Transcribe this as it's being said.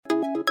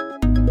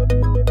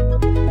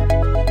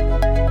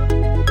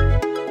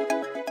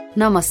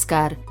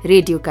नमस्कार।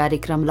 रेडियो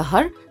कार्यक्रम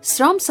लहर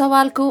श्रम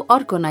सवालको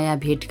अर्को नयाँ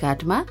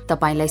भेटघाटमा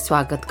तपाईलाई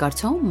स्वागत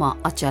गर्छौं। म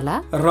अचला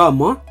र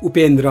म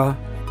उपेन्द्र।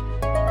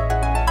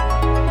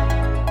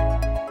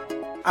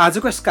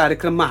 आजको यस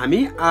कार्यक्रममा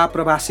हामी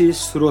आप्रवासी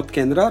स्रोत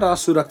केन्द्र र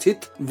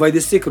सुरक्षित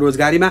वैदेशिक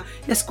रोजगारीमा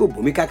यसको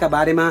भूमिकाका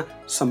बारेमा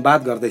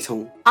संवाद गर्दैछौं।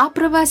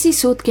 आप्रवासी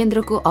स्रोत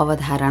केन्द्रको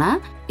अवधारणा,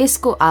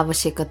 यसको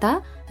आवश्यकता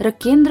र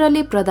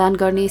केन्द्रले प्रदान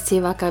गर्ने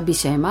सेवाका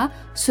विषयमा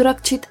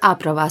सुरक्षित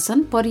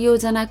आप्रवासन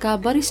परियोजनाका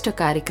वरिष्ठ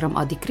कार्यक्रम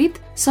अधिकृत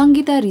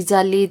संगीता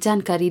रिजालले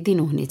जानकारी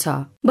दिनुहुनेछ।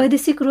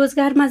 वैदेशिक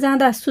रोजगारमा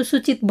जाँदा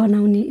सुसूचित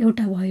बनाउने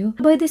एउटा भयो।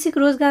 वैदेशिक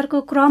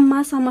रोजगारको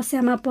क्रममा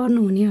समस्यामा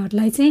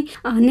पर्नुहुनेहरूलाई चाहिँ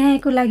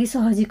न्यायको लागि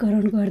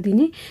सहजीकरण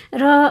गरिदिने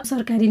र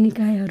सरकारी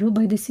निकायहरू,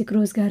 वैदेशिक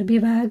रोजगार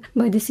विभाग,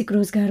 वैदेशिक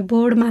रोजगार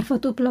बोर्ड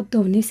मार्फत उपलब्ध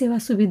हुने सेवा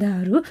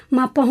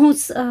सुविधाहरूमा पहुँच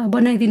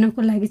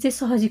बनाइदिनको लागि चाहिँ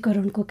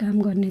सहजीकरणको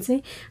काम गर्ने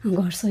चाहिँ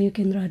गर्छ यो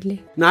केन्द्रहरूले।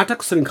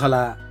 नाटक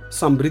श्रृङ्खला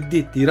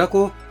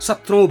समृद्धितिरको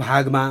 17औं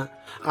भागमा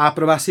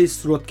आप्रवासी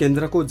स्रोत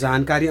केन्द्रको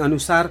जानकारी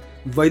अनुसार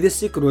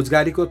वैदेशिक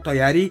रोजगारीको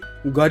तयारी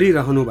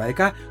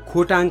गरिरहनुभएका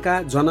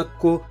खोटाङका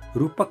जनकको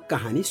रूपक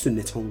कहानी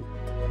सुन्नेछौँ।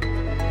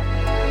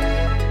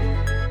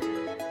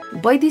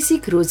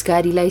 वैदेशिक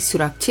रोजगारीलाई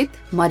सुरक्षित,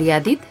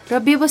 मर्यादित र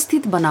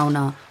व्यवस्थित बनाउन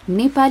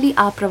नेपाली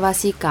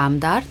आप्रवासी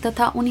कामदार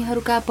तथा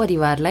उनीहरूका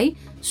परिवारलाई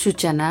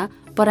सूचना,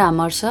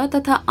 परामर्श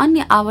तथा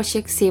अन्य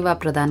आवश्यक सेवा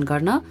प्रदान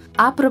गर्न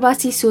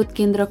आप्रवासी स्रोत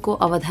केन्द्रको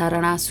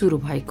अवधारणा सुरु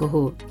भएको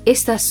हो।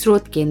 यस्ता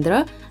स्रोत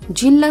केन्द्र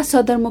जिल्ला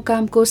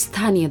सदरमुकामको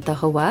स्थानीय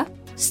तह वा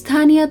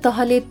स्थानीय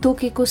तहले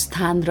तोकेको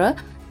स्थान र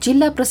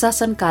जिल्ला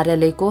प्रशासन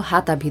कार्यालयको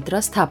हाताभित्र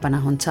स्थापना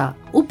हुन्छ।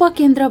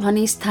 उपकेन्द्र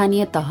भने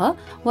स्थानीय तह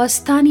वा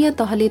स्थानीय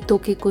तहले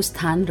तोकेको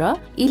स्थान र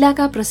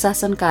इलाका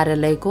प्रशासन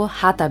कार्यालयको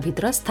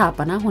हाताभित्र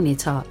स्थापना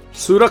हुनेछ।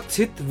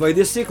 सुरक्षित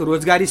वैदेशिक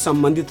रोजगारी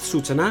सम्बन्धित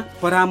सूचना,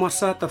 परामर्श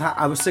तथा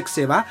आवश्यक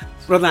सेवा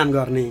प्रदान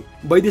गर्ने,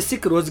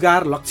 वैदेशिक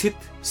रोजगार लक्षित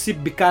सिप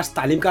विकास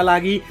तालिमका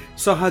लागि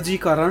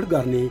सहजीकरण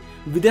गर्ने,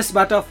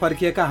 विदेशबाट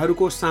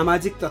फर्किएकाहरूको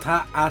सामाजिक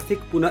तथा आर्थिक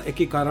पुनः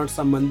एकीकरण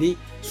सम्बन्धी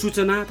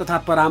सूचना तथा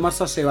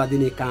परामर्श सेवा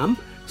दिने काम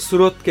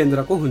स्रोत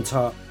केन्द्रको हुन्छ।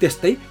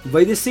 त्यस्तै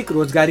वैदेशिक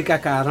रोजगारीका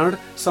कारण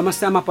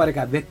समस्यामा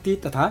परेका व्यक्ति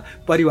तथा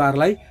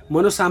परिवारलाई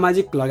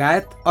मनोसामाजिक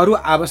लगायत अरू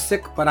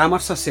आवश्यक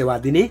परामर्श सेवा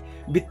दिने,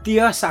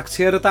 वित्तीय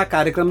साक्षरता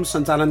कार्यक्रम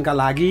सञ्चालनका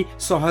लागि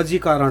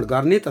सहजीकरण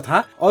गर्ने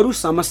तथा अरू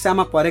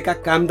समस्यामा परेका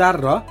कामदार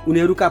र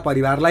उनीहरूका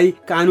परिवारलाई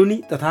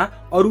कानुनी तथा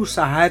अरू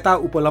सहायता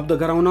उपलब्ध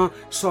गराउन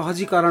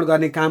सहजीकरण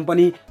गर्ने काम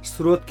पनि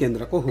स्रोत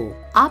केन्द्रको हो।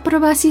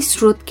 आप्रवासी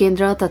स्रोत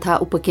केन्द्र तथा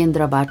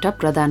उपकेन्द्रबाट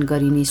प्रदान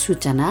गरिने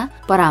सूचना,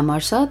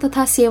 परामर्श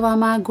तथा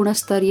सेवामा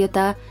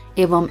गुणस्तरीयता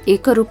एवं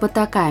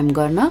एकरूपता कायम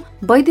गर्न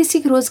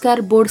वैदेशिक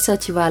रोजगार बोर्ड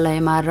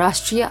सचिवालयमा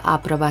राष्ट्रिय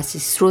आप्रवासी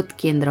स्रोत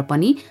केन्द्र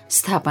पनि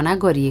स्थापना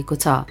गरिएको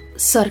छ।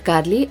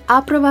 सरकारले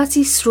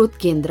आप्रवासी स्रोत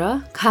केन्द्र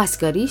खास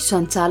गरी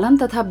सञ्चालन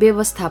तथा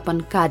व्यवस्थापन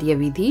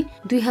कार्यविधि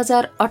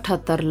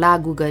 2078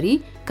 लागू गरी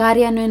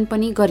कार्यान्वयन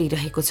पनि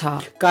गरिरहेको छ।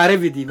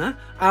 कार्यविधिमा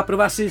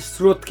आप्रवासी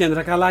स्रोत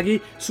केन्द्रका लागि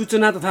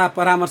सूचना तथा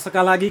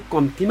परामर्शका लागि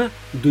कम्तीमा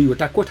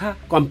 2वटा कोठा,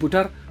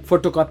 computer,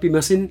 photocopy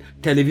machine,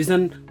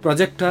 television,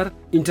 projector,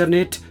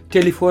 internet,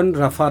 telephone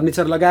र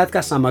फर्निचर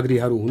लगायतका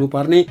सामग्रीहरू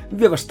हुनुपर्ने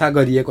व्यवस्था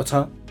गरिएको छ।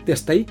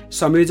 त्यस्तै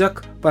संयोजक,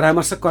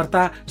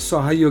 परामर्शकर्ता,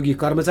 सहयोगी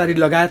कर्मचारी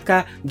लगायतका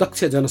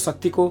दक्ष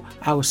जनशक्तिको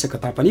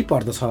आवश्यकता पनि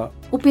पर्दछ।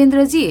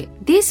 उपेन्द्रजी,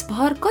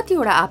 देशभर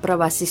कतिवटा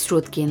आप्रवासी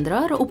स्रोत केन्द्र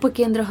र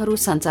उपकेन्द्रहरू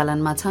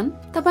सञ्चालनमा छन्?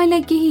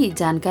 तपाईलाई केही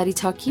जानकारी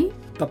छ कि?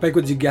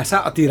 तपाईको जिज्ञासा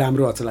अति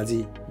राम्रो अचलाजी।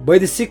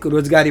 वैदेशिक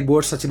रोजगारी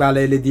बोर्ड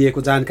सचिवालयले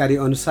दिएको जानकारी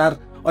अनुसार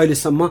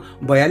अहिलेसम्म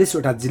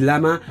 42वटा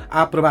जिल्लामा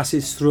आप्रवासी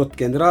स्रोत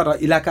केन्द्र र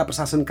इलाका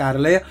प्रशासन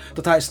कार्यालय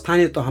तथा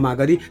स्थानीय तहमा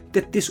गरी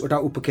 33वटा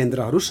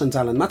उपकेन्द्रहरू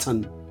सञ्चालनमा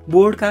छन्।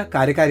 बोर्डका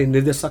कार्यकारी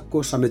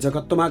निर्देशकको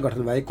संयोजकत्वमा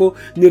गठन भएको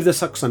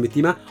निर्देशक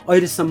समितिमा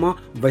अहिलेसम्म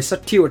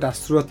 62वटा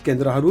स्रोत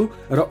केन्द्रहरू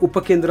र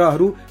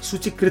उपकेन्द्रहरू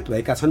सूचीकृत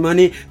भएका छन्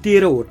भने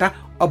 13वटा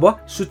अब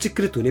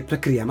सूचीकृत हुने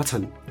प्रक्रियामा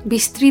छन्।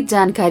 विस्तृत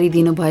जानकारी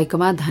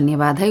दिनुभएकोमा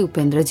धन्यवाद है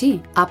उपेन्द्रजी।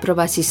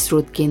 आप्रवासी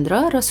स्रोत केन्द्र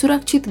र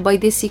सुरक्षित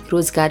वैदेशिक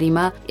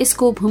रोजगारीमा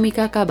यसको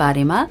भूमिकाका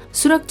बारेमा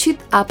सुरक्षित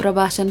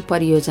आप्रवासन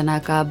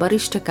परियोजनाका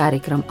वरिष्ठ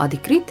कार्यक्रम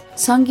अधिकृत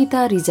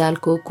संगीता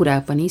रिजालको कुरा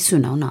पनि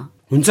सुनाउन।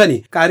 हुन्छ नि,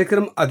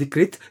 कार्यक्रम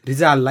अधिकृत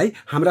रिजाललाई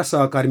हाम्रा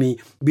सहकर्मी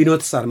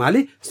विनोद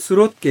शर्माले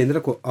स्रोत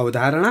केन्द्रको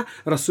अवधारणा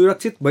र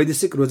सुरक्षित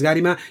वैदेशिक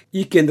रोजगारीमा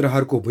यी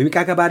केन्द्रहरूको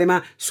भूमिकाका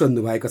बारेमा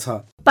सोध्नु भएको छ।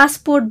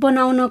 पासपोर्ट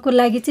बनाउनको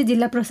लागि चाहिँ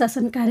जिल्ला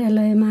प्रशासन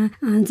कार्यालयमा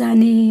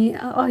जाने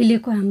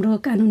अहिलेको हाम्रो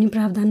कानुनी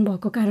प्रावधान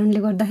भएको कारणले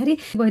गर्दाखेरि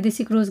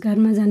वैदेशिक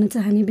रोजगारमा जान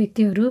चाहने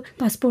व्यक्तिहरू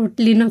पासपोर्ट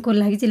लिनको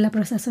लागि जिल्ला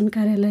प्रशासन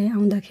कार्यालय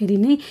आउँदाखेरि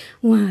नै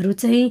उहाँहरू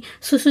चाहिँ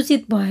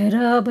सुसूचित भएर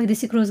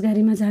वैदेशिक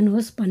रोजगारीमा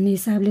जानुहोस् भन्ने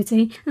हिसाबले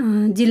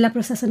चाहिँ जिल्ला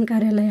प्रशासन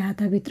कार्यालय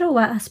हाताभित्र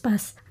वा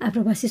आसपास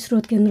आप्रवासी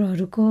स्रोत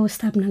केन्द्रहरूको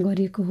स्थापना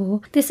गरिएको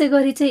हो। त्यसै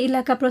गरी चाहिँ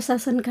इलाका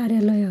प्रशासन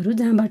कार्यालयहरू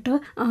जहाँबाट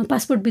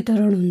पासपोर्ट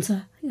वितरण हुन्छ,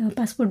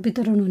 पासपोर्ट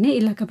वितरण हुने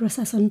इलाका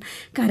प्रशासन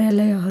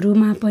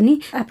कार्यालयहरूमा पनि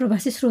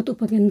आप्रवासी स्रोत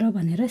उपकेन्द्र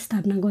भनेर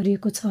स्थापना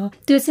गरिएको छ।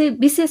 त्यो चाहिँ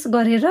विशेष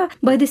गरेर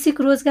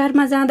वैदेशिक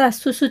रोजगारमा जाँदा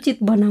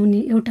सुसूचित बनाउने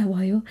एउटा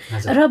भयो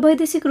र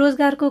वैदेशिक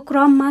रोजगारको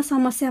क्रममा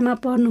समस्यामा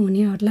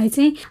पर्नुहुनेहरूलाई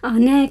चाहिँ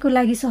न्यायको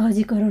लागि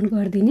सहजीकरण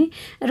गरिदिने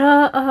र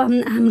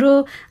हाम्रो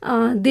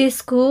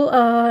देशको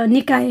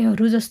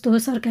निकायहरू जस्तो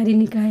सरकारी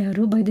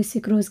निकायहरू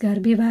वैदेशिक रोजगार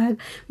विभाग,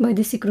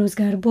 वैदेशिक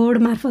रोजगार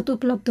बोर्ड मार्फत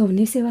उपलब्ध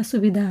हुने सेवा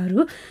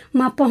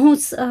सुविधाहरूमा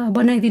पहुँच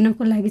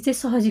बनाइदिनको लागि चाहिँ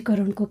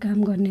सहजीकरणको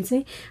काम गर्ने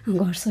चाहिँ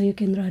गर्छ यो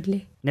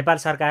केन्द्रहरूले। नेपाल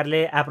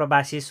सरकारले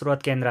आप्रवासी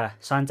स्रोत केन्द्र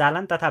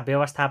सञ्चालन तथा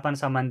व्यवस्थापन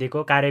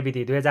सम्बन्धीको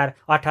कार्यविधि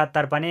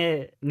 2078 पनि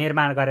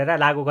निर्माण गरेर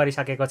लागू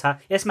गरिसकेको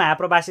छ। यसमा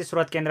आप्रवासी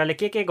स्रोत केन्द्रले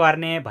के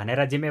गर्ने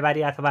भनेर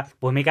जिम्मेवारी अथवा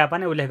भूमिका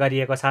पनि उल्लेख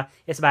गरिएको छ।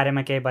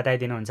 यसबारेमा केही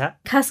बताइदिनुहुन्छ?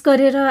 खास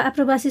गरेर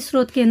आप्रवासी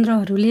स्रोत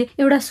केन्द्रहरूले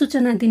एउटा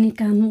सूचना दिने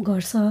काम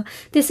गर्छ।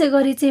 त्यसै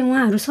गरी चाहिँ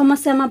उहाँहरू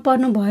समस्यामा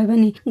पर्नुभयो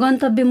भने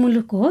गन्तव्य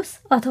मुलुक होस्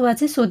अथवा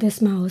चाहिँ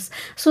स्वदेशमा होस्।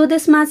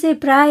 स्वदेशमा चाहिँ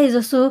प्राय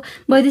जसो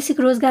वैदेशिक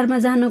रोजगारमा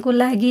जानको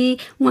लागि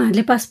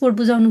उहाँहरूले पासपोर्ट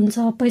बुझाउनुहुन्छ,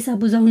 पैसा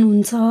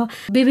बुझाउनुहुन्छ,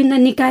 विभिन्न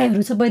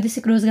निकायहरू छ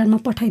वैदेशिक रोजगारमा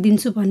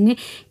पठाइदिन्छु भन्ने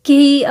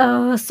केही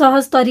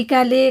सहज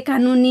तरिकाले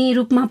कानुनी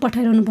रूपमा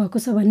पठाइरहनु भएको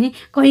छ भने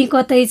कहीँ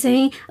कतै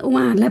चाहिँ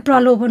उहाँहरूलाई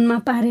प्रलोभनमा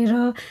पारेर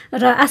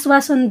र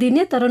आश्वासन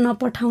दिने तर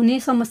नपठाउने,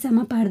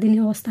 समस्यामा पारिदिने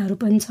अवस्थाहरू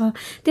पनि छ।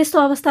 त्यस्तो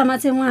अवस्थामा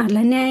चाहिँ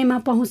उहाँहरूलाई न्यायमा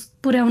पहुँच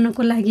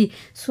पुर्याउनको लागि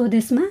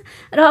स्वदेशमा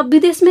र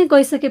विदेशमै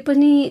गइसके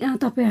पनि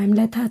तपाईँ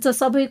हामीलाई थाहा छ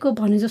सबैको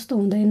भने जस्तो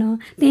हुँदैन।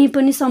 त्यहीँ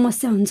पनि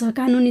समस्या हुन्छ,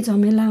 कानुनी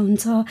झमेला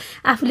हुन्छ,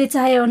 आफूले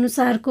चाहे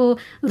अनुसारको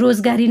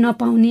रोजगारी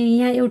नपाउने,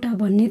 यहाँ एउटा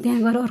भन्ने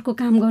त्यहाँ गएर अर्को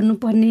काम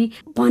गर्नुपर्ने,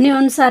 भने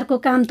अनुसारको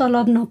काम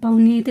तलब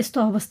नपाउने, त्यस्तो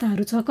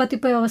अवस्थाहरू छ।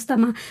 कतिपय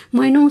अवस्थामा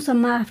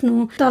महिनौसम्म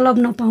आफ्नो तलब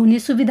नपाउने,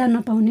 सुविधा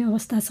नपाउने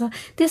अवस्था छ।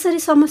 त्यसरी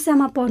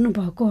समस्यामा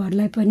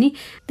पर्नुभएकोहरूलाई पनि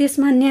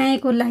त्यसमा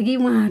न्यायको लागि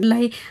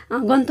उहाँहरूलाई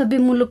गन्तव्य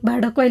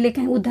मुलुकबाट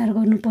कहिलेकाहीँ उद्धार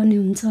गर्नुपर्ने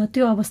हुन्छ।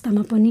 त्यो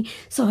अवस्थामा पनि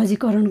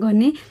सहजीकरण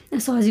गर्ने,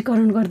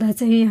 सहजीकरण गर्दा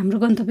चाहिँ हाम्रो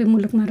गन्तव्य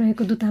मुलुकमा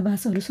रहेको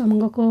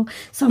दूतावासहरूसँगको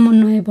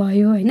समन्वय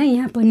भयो होइन।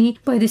 यहाँ पनि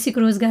वैदेशिक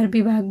रोजगार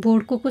विभाग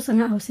बोर्ड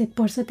कोसँग आवश्यक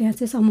पर्छ त्यहाँ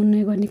चाहिँ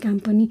समन्वय गर्ने काम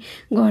पनि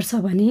गर्छ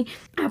भने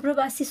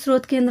आप्रवासी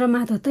स्रोत केन्द्र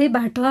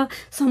मातहतैबाट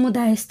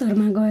समुदाय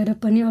स्तरमा गएर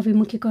पनि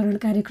अभिमुखीकरण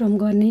कार्यक्रम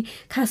गर्ने,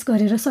 खास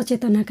गरेर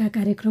सचेतनाका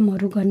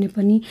कार्यक्रमहरू गर्ने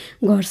पनि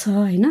गर्छ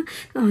होइन।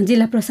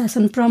 जिल्ला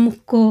प्रशासन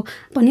प्रमुखको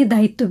पनि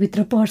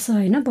दायित्वभित्र पर्छ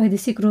होइन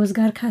वैदेशिक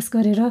रोजगार खास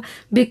गरेर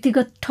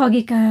व्यक्तिगत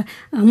ठगीका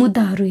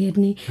मुद्दाहरू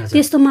हेर्ने।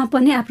 त्यस्तोमा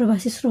पनि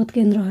आप्रवासी स्रोत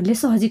केन्द्रहरूले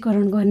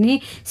सहजीकरण गर्ने,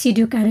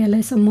 सिडिओ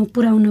कार्यालयसम्म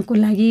पुर्याउनको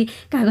लागि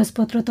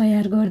कागजपत्र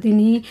तयार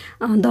गरिदिने,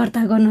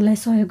 दर्ता गर्नलाई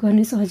सहयोग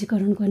गर्ने,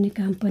 सहजीकरण गर्ने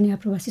काम पनि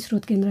आप्रवासी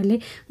स्रोत केन्द्रले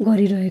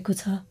गरिरहेको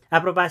छ।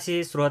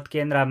 आप्रवासी स्रोत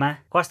केन्द्रमा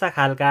कस्ता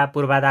खालका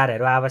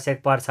पूर्वाधारहरू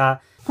आवश्यक पर्छ?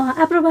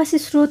 आप्रवासी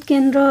स्रोत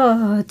केन्द्र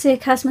चाहिँ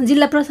खासमा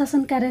जिल्ला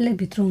प्रशासन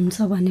कार्यालयभित्र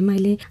हुन्छ भने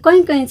मैले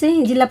कहीँ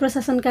चाहिँ जिल्ला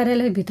प्रशासन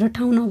कार्यालयभित्र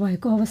ठाउँ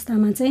नभएको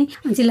अवस्थामा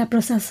चाहिँ जिल्ला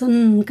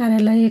प्रशासन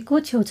कार्यालयको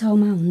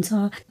छेउछाउमा हुन्छ।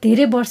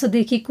 धेरै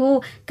वर्षदेखिको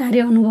कार्य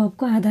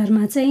अनुभवको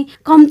आधारमा चाहिँ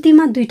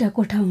कम्तीमा 2टा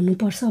कोठा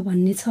हुनुपर्छ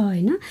भन्ने छ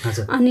होइन।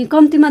 अनि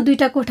कम्तीमा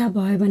 2टा कोठा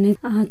भयो भने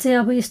चाहिँ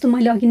अब यस्तो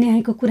मैले अघि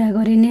न्यायको कुरा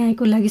गरेँ,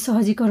 न्यायको लागि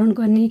सहजीकरण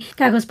गर्ने,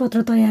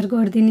 कागजपत्र तयार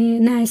गरिदिने,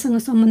 न्यायसँग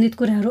सम्बन्धित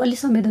कुराहरू अलि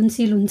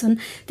संवेदनशील हुन्छन्,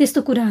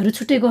 त्यस्तो कुराहरू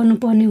छुट्टै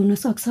गर्नुपर्ने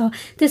हुनसक्छ।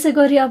 त्यसै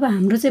गरी अब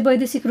हाम्रो चाहिँ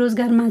वैदेशिक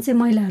रोजगारमा चाहिँ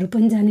महिलाहरू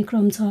पनि जाने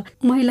क्रम छ।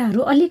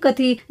 महिलाहरू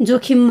अलिकति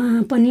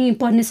जोखिममा पनि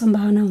पर्ने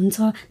सम्भावना हुन्छ।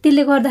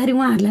 त्यसले गर्दाखेरि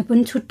उहाँहरूलाई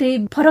पनि छुट्टै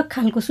फरक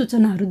खालको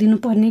सूचनाहरू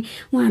दिनुपर्ने,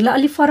 उहाँहरूलाई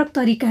अलिक फरक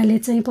तरिकाले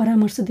चाहिँ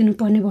परामर्श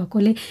दिनुपर्ने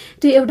भएकोले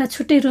त्यो एउटा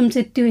छुट्टै रुम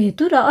चाहिँ त्यो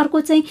हेतु र अर्को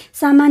चाहिँ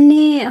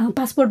सामान्य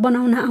पासपोर्ट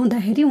बनाउन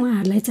आउँदाखेरि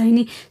उहाँहरूलाई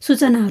चाहिने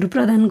सूचनाहरू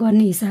प्रदान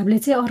गर्ने हिसाबले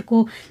चाहिँ अर्को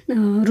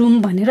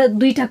रुम भनेर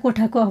 2टा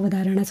कोठाको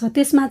अवधारणा छ।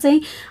 त्यसमा चाहिँ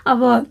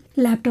अब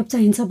ल्यापटप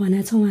चाहिन्छ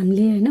भनेको छौँ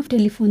हामीले होइन,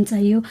 टेलिफोन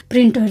चाहियो,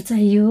 प्रिन्टर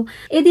चाहियो।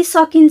 यदि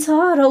सकिन्छ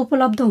र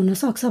उपलब्ध हुन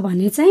सक्छ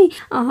भने चाहिँ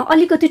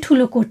अलिकति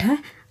ठुलो कोठा,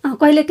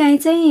 कहिलेकाहीँ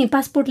चाहिँ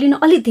पासपोर्ट लिन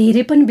अलि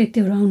धेरै पनि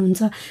व्यक्तिहरू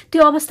आउनुहुन्छ।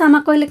 त्यो अवस्थामा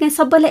कहिलेकाहीँ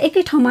सबैलाई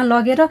एकै ठाउँमा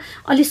लगेर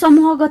अलि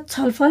समूहगत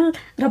छलफल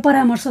र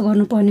परामर्श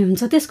गर्नुपर्ने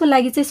हुन्छ। त्यसको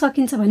लागि चाहिँ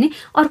सकिन्छ भने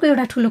अर्को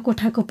एउटा ठुलो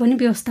कोठाको पनि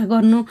व्यवस्था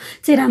गर्नु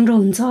चाहिँ राम्रो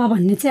हुन्छ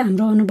भन्ने चाहिँ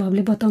हाम्रो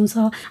अनुभवले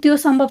बताउँछ। त्यो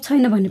सम्भव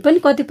छैन भने पनि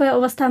कतिपय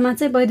अवस्थामा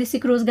चाहिँ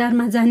वैदेशिक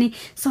रोजगारमा जाने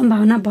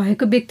सम्भावना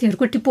भएको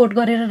व्यक्तिहरूको टिपोट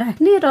गरेर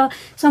राख्ने र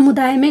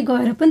समुदायमै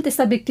गएर पनि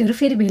त्यस्ता व्यक्तिहरू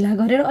फेरि भेला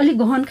गरेर अलिक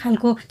गहन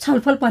खालको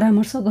छलफल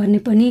परामर्श गर्ने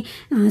पनि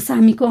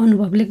सामीको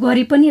अनुभवले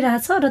गरी पनि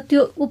रहेछ र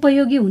त्यो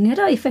उपयोगी हुने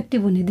र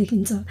इफेक्टिभ हुने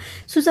देखिन्छ।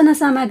 सूचना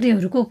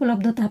सामग्रीहरूको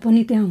उपलब्धता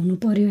पनि त्यहाँ हुनु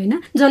पर्यो होइन।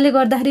 जसले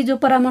गर्दाखेरि जो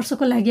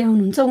परामर्शको लागि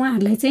आउनुहुन्छ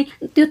उहाँहरूलाई चाहिँ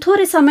त्यो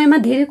थोरै समयमा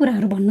धेरै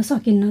कुराहरू भन्न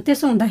सकिन्न।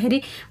 त्यसो हुँदाखेरि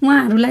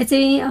उहाँहरूलाई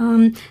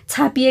चाहिँ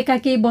छापिएका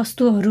केही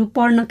वस्तुहरू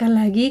पढ्नका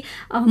लागि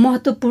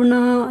महत्त्वपूर्ण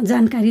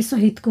जानकारी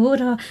सहितको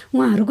र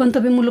उहाँहरू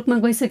गन्तव्य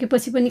मुलुकमा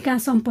गइसकेपछि पनि कहाँ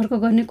सम्पर्क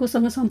गर्ने,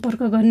 कोसँग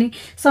सम्पर्क गर्ने,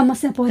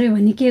 समस्या पर्यो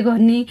भने के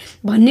गर्ने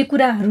भन्ने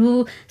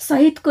कुराहरू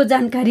सहितको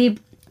जानकारी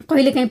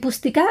कहिलेकाहीँ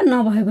पुस्तिका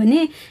नभयो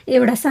भने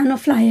एउटा सानो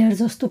फ्लायर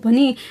जस्तो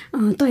पनि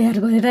तयार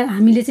गरेर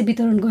हामीले चाहिँ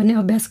वितरण गर्ने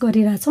अभ्यास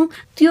गरिरहेछौँ।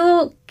 त्यो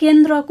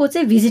केन्द्रको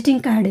चाहिँ भिजिटिङ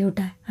कार्ड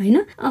एउटा होइन।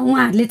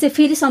 उहाँहरूले चाहिँ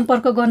फेरि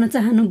सम्पर्क गर्न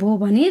चाहनुभयो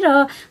भने र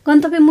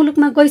गन्तव्य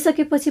मुलुकमा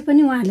गइसकेपछि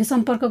पनि उहाँहरूले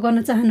सम्पर्क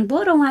गर्न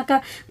चाहनुभयो र उहाँका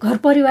घर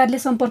परिवारले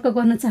सम्पर्क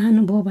गर्न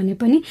चाहनुभयो भने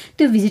पनि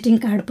त्यो भिजिटिङ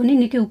कार्ड पनि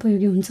निकै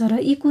उपयोगी हुन्छ। र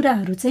यी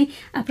कुराहरू चाहिँ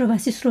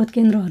आप्रवासी स्रोत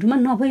केन्द्रहरूमा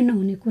नभई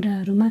नहुने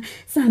कुराहरूमा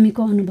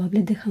सामीको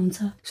अनुभवले देखाउँछ।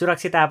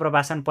 सुरक्षित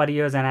आप्रवासन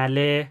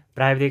परियोजनाले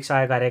प्राविधिक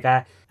सहयोग गरेका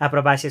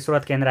आप्रवासी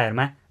स्रोत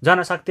केन्द्रहरूमा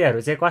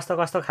जनशक्तिहरू चाहिँ कस्तो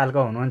कस्तो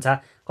खालको हुनुहुन्छ,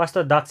 कस्तो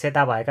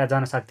दक्षता भएका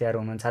जनशक्तिहरू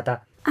हुनुहुन्छ त?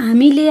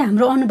 हामीले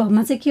हाम्रो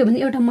अनुभवमा चाहिँ के हो भने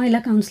एउटा महिला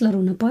काउन्सिलर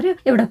हुनु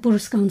पर्यो, एउटा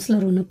पुरुष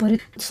काउन्सिलर हुनु पर्यो,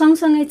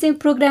 सँगसँगै चाहिँ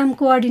प्रोग्राम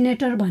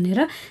कोअर्डिनेटर भनेर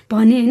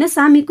भने होइन।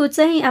 सामीको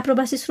चाहिँ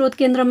आप्रवासी स्रोत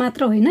केन्द्र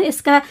मात्र होइन,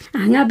 यसका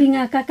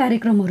हाँगाबिङ्गाका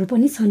कार्यक्रमहरू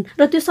पनि छन्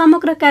र त्यो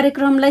समग्र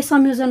कार्यक्रमलाई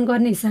संयोजन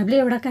गर्ने हिसाबले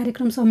एउटा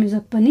कार्यक्रम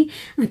संयोजक पनि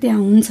त्यहाँ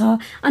हुन्छ।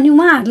 अनि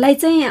उहाँहरूलाई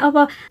चाहिँ अब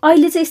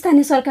अहिले चाहिँ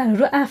स्थानीय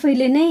सरकारहरू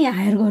आफैले नै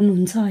हायर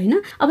गर्नुहुन्छ होइन।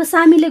 अब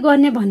सामीले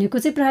गर्ने भनेको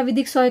चाहिँ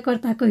प्राविधिक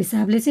सहयोगकर्ताको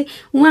हिसाबले चाहिँ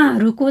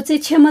उहाँहरूको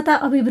चाहिँ क्षमता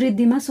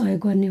अभिवृद्धिमा सहयोग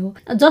गर्ने हो।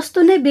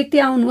 जस्तो नै व्यक्ति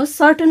आउनुहोस्,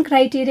 सर्टन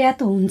क्राइटेरिया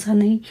त हुन्छ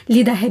नै,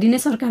 लिँदाखेरि नै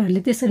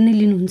सरकारहरूले त्यसरी नै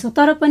लिनुहुन्छ,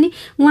 तर पनि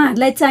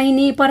उहाँहरूलाई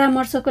चाहिने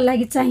परामर्शको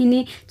लागि चाहिने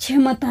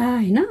क्षमता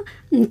होइन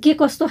के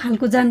कस्तो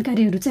खालको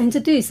जानकारीहरू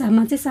चाहिन्छ त्यो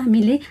हिसाबमा चाहिँ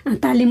सामीले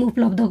तालिम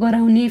उपलब्ध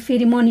गराउने,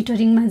 फेरि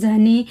मोनिटरिङमा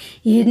जाने,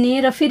 हेर्ने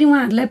र फेरि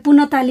उहाँहरूलाई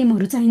पुनः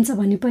तालिमहरू चाहिन्छ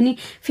भने पनि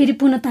फेरि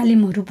पुनः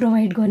तालिमहरू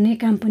प्रोभाइड गर्ने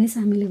काम पनि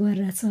सामीले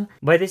गरिरहेछ।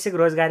 वैदेशिक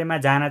रोजगारीमा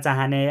जान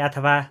चाहने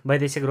अथवा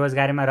वैदेशिक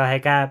रोजगारीमा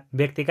रहेका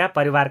व्यक्तिका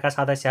परिवारका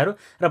सदस्यहरू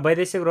र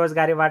वैदेशिक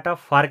रोजगारीबाट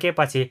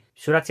फर्केपछि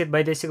सुरक्षित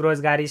वैदेशिक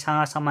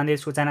रोजगारीसँग सम्बन्धित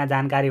सूचना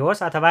जानकारी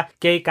होस् अथवा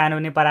केही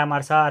कानुनी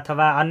परामर्श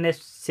अथवा अन्य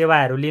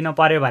सेवाहरू लिनु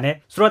पर्यो भने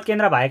स्रोत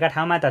केन्द्र भएका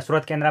ठाउँमा त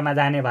स्रोत केन्द्रमा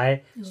जाने भए,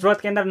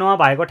 स्रोत केन्द्र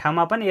नभएको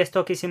ठाउँमा पनि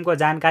यस्तो किसिमको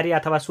जानकारी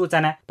अथवा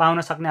सूचना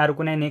पाउन सक्ने अरू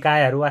कुनै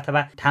निकायहरू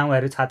अथवा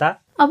ठाउँहरू छ त?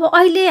 अब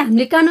अहिले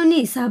हामीले कानुनी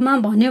हिसाबमा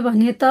भन्यो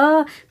भने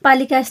त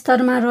पालिका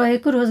स्तरमा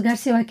रहेको रोजगार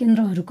सेवा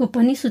केन्द्रहरूको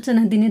पनि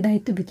सूचना दिने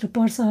दायित्वभित्र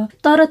पर्छ,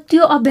 तर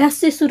त्यो अभ्यास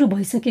चाहिँ सुरु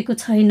भइसकेको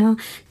छैन।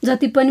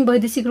 जति पनि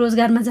वैदेशिक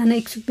रोजगारमा जान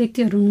इच्छुक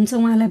व्यक्तिहरू हुनुहुन्छ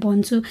उहाँलाई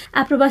भन्छु,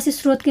 आप्रवासी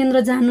स्रोत केन्द्र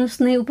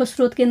जानुहोस् नै,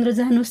 उपस्रोत केन्द्र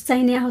जानुहोस्,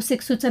 चाहिने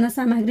आवश्यक सूचना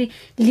सामग्री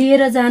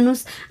लिएर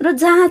जानुहोस् र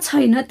जहाँ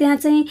छैन त्यहाँ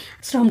चाहिँ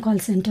श्रम कल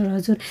सेन्टर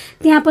हजुर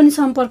त्यहाँ पनि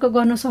सम्पर्क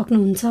गर्न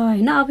सक्नुहुन्छ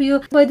होइन। अब यो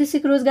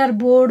वैदेशिक रोजगार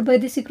बोर्ड,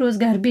 वैदेशिक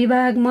रोजगार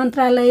विभाग,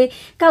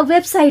 मन्त्रालयका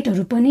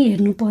वेबसाइटहरू पनि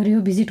हेर्नु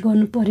पर्यो, भिजिट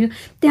गर्नु पर्यो,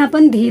 त्यहाँ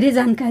पनि धेरै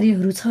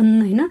जानकारीहरू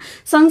छन् होइन।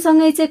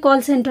 सँगसँगै चाहिँ कल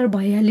सेन्टर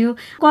भइहाल्यो,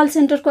 कल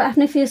सेन्टरको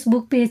आफ्नै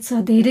फेसबुक पेज छ,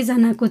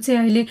 धेरैजनाको चाहिँ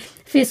अहिले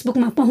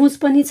फेसबुकमा पहुँच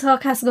पनि छ।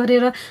 खास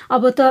गरेर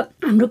अब त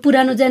हाम्रो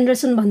पुरानो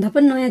जेनेरेसन भन्दा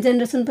पनि नयाँ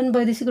जेनेरेसन पनि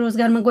वैदेशिक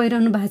रोजगारमा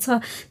गइरहनु भएको छ,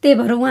 त्यही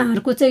भएर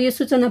उहाँहरूको चाहिँ यो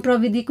सूचना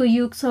प्रविधिको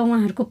युग छ,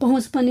 उहाँहरूको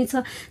पहुँच पनि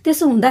छ।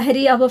 त्यसो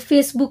हुँदाखेरि अब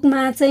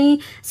फेसबुकमा चाहिँ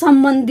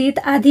सम्बन्धित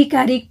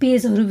आधिकारिक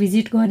पेजहरू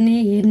भिजिट गर्ने,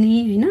 हेर्ने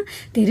होइन,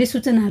 धेरै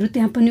सूचनाहरू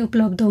त्यहाँ पनि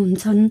उपलब्ध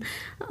हुन्छन्।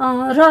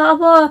 र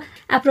अब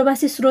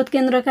आप्रवासी स्रोत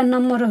केन्द्रका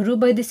नम्बरहरू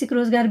वैदेशिक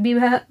रोजगार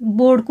विभाग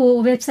बोर्डको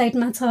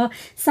वेबसाइटमा छ,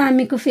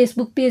 सामीको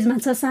फेसबुक पेजमा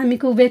छ,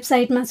 सामीको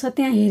वेबसाइटमा छ,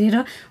 त्यहाँ हेरेर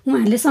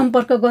उहाँहरूले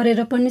सम्पर्क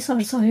गरेर पनि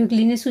सरसहयोग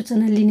लिने,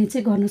 सूचना लिने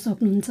चाहिँ गर्न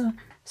सक्नुहुन्छ।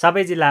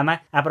 सबै जिल्लामा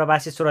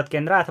आप्रवासी स्रोत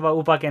केन्द्र अथवा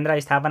उपकेन्द्र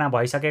स्थापना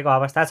भइसकेको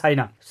अवस्था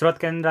छैन। स्रोत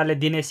केन्द्रले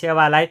दिने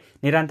सेवालाई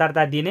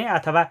निरन्तरता दिने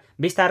अथवा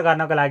विस्तार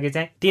गर्नको लागि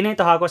चाहिँ तिनै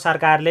तहको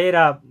सरकारले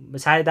र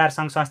साझेदार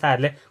सङ्घ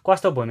संस्थाहरूले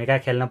कस्तो भूमिका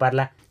खेल्नु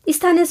पर्ला?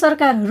 स्थानीय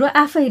सरकारहरू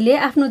आफैले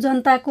आफ्नो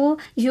जनताको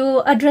यो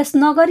एड्रेस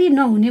नगरी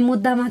नहुने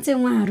मुद्दामा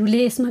चाहिँ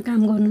उहाँहरूले यसमा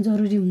काम गर्नु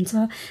जरुरी हुन्छ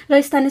र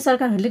स्थानीय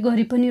सरकारहरूले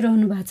गरि पनि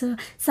रहनु भएको छ।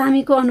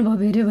 सामीको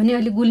अनुभव हेऱ्यो भने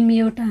अहिले गुल्मी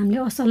एउटा हामीले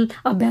असल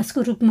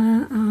अभ्यासको रूपमा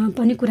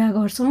पनि कुरा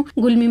गर्छौँ।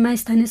 गुल्मीमा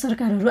स्थानीय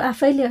सरकारहरू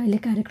आफैले अहिले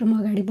कार्यक्रम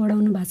अगाडि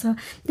बढाउनु भएको छ।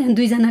 त्यहाँ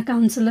 2 जना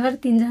काउन्सिलर,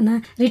 3 जना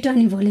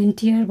रिटर्निङ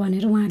भोलिन्टियर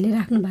भनेर उहाँहरूले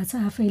राख्नु भएको छ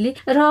आफैले।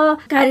 र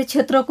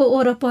कार्यक्षेत्रको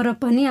वरपर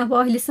पनि अब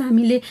अहिले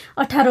सामीले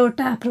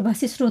 18वटा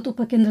आप्रवासी स्रोत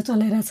उपकेन्द्र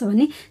चलाइरहेछ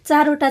भने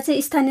 4वटा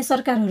चाहिँ स्थानीय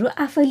सरकारहरू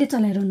आफैले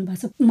चलाइरहनु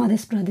भएको छ मध्य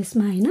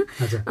प्रदेशमा होइन।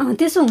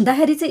 त्यसो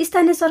हुँदाखेरि चाहिँ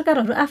स्थानीय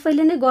सरकारहरू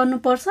आफैले नै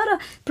गर्नुपर्छ र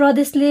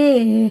प्रदेशले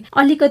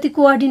अलिकति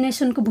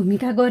कोअर्डिनेसनको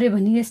भूमिका गर्यो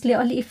भने यसले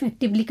अलि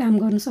इफेक्टिभली काम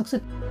गर्न सक्छ।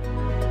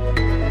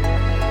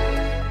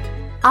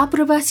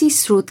 आप्रवासी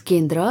स्रोत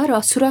केन्द्र र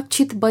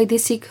सुरक्षित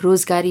वैदेशिक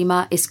रोजगारीमा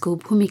यसको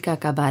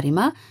भूमिकाका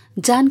बारेमा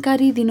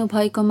जानकारी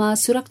दिनुभएकोमा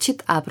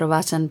सुरक्षित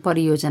आप्रवासन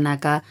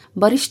परियोजनाका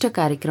वरिष्ठ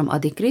कार्यक्रम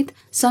अधिकृत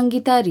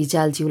सङ्गीता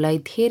रिजालज्यूलाई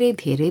धेरै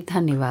धेरै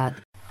धन्यवाद।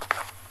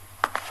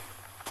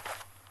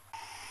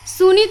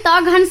 सुनी त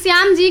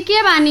घनश्याम जी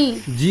के बानी?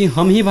 जी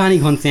हम ही बानी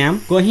घनश्याम,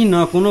 कहीं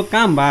न कोनो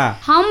काम बा?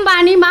 हम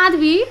बानी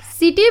माधवी,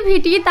 सिटी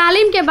भिटी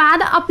तालीम के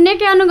बाद अपने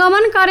के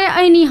अनुगमन करे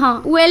ऐनी हाँ।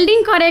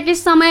 वेल्डिंग करे के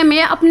समय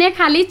में अपने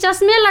खाली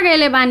चश्मे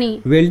लगेले बानी।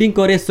 वेल्डिंग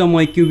करे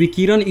समय क्यूबी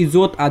किरण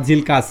इजोत आ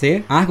झिल्का से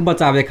आँख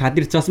बचावे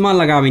खातिर चश्मा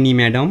लगावेनी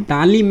मैडम।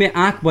 तालीम में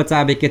आँख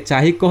बचावे के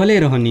चाही कहले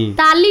रहनी।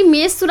 तालीम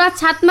में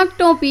सुरक्षात्मक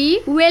टोपी,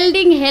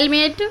 वेल्डिंग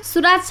हेलमेट,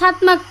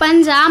 सुरक्षात्मक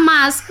पंजा,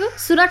 मास्क,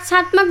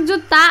 सुरक्षात्मक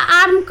जूता,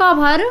 आर्म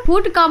कवर,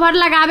 फुट कवर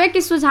लगावे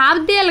के सुझाव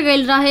देल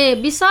गईल रहे,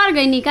 बिसर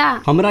गईनी का?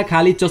 हमरा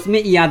खाली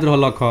चश्मे याद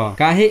रहलक ह,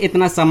 काहे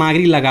इतना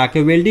सामग्री लगा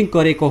जाके वेल्डिङ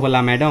गरेको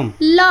होला मैडम।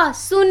 ल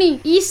सुनी,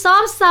 यी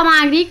सब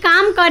सामग्री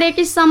काम करे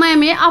के समय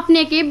में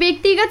अपने के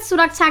व्यक्तिगत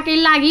सुरक्षा के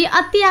लागि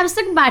अति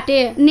आवश्यक बाटे।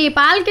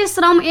 नेपाल के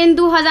श्रम ऐन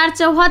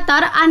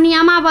 2074 और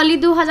नियमावली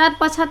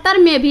 2075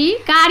 में भी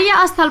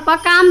कार्य स्थल पर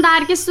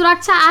कामदार के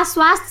सुरक्षा आ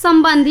स्वास्थ्य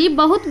संबंधी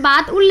बहुत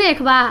बात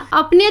उल्लेख बा।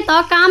 अपने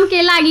तो काम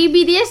के लागि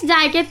विदेश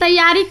जाए के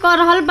तैयारी कर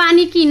रहल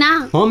बानी की ना?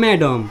 हाँ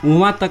मैडम,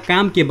 वहाँ तक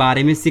काम के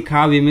बारे में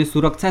सिखावे में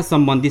सुरक्षा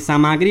संबंधी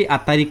सामग्री आ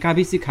तरीका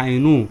भी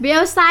सिखाइनु।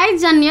 व्यवसाय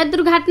जन्य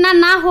दुर्घटना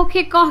ना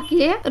होके कह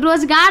के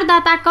रोजगार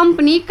दाता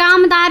कंपनी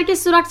कामदार के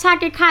सुरक्षा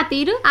के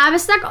खातिर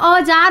आवश्यक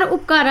औजार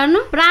उपकरण,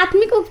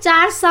 प्राथमिक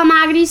उपचार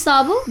सामग्री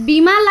सब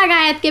बीमा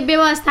लगायत के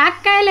व्यवस्था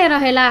कैले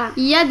रहेला।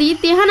 यदि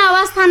तेहन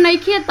अवस्था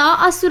नइखे तो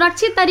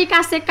असुरक्षित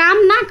तरीका से काम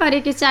ना करे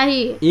के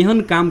चाहिए।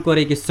 एहन काम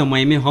करे के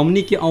समय में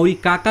हमनी के औरी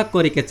का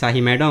करे के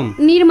चाहिए मैडम?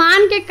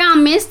 निर्माण के काम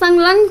में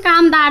संलग्न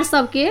कामदार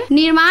सबके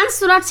निर्माण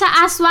सुरक्षा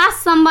आ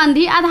स्वास्थ्य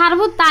संबंधी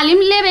आधारभूत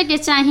तालीम लेवे के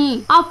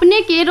चाहिए।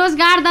 अपने के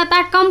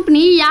रोजगारदाता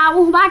कंपनी या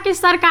उहवा के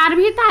सरकार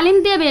भी तालीम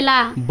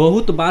देवेला।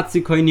 बहुत बात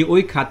सिखैनी,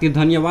 ओई खातिर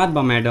धन्यवाद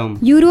बा मैडम।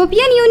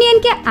 यूरोपियन यूनियन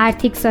के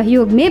आर्थिक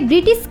सहयोग में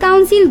ब्रिटिश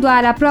काउंसिल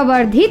द्वारा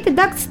प्रवर्धित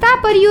दक्षता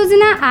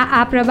परियोजना आ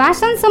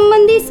आप्रवासन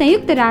संबंधी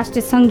संयुक्त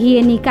राष्ट्र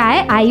संघीय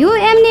निकाय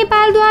IOM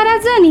नेपाल द्वारा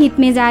जनहित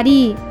में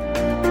जारी।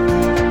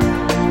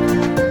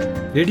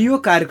 रेडियो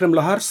कार्यक्रम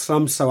लहर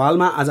श्रम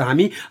सवालमा आज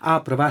हामी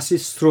आप्रवासी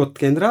स्रोत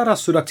केन्द्र र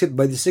सुरक्षित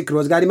वैदेशिक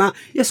रोजगारीमा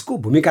यसको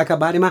भूमिकाका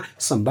बारेमा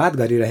संवाद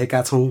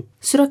गरिरहेका छौं।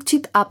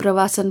 सुरक्षित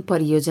आप्रवासन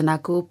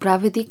परियोजनाको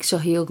प्राविधिक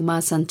सहयोगमा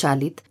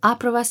सञ्चालित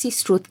आप्रवासी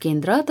स्रोत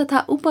केन्द्र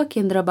तथा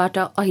उपकेन्द्रबाट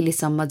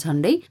अहिलेसम्म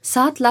झण्डै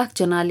 7 लाख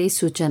जनाले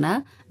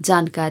सूचना,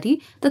 जानकारी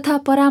तथा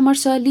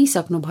परामर्श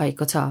लिइसक्नु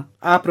भएको छ।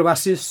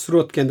 आप्रवासी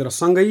स्रोत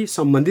केन्द्रसँगै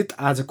सम्बन्धित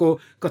आजको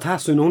कथा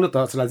सुनौ न त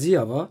अचलाजी।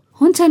 अब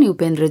हुन्छ नि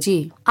उपेन्द्रजी।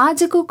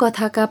 आजको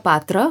कथाका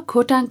पात्र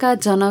खोटाङका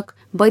जनक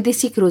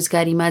वैदेशिक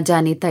रोजगारीमा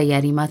जाने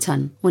तयारीमा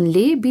छन्।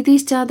 उनले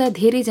विदेश जाँदा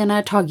धेरैजना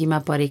ठगीमा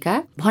परेका,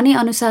 भने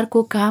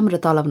अनुसारको काम र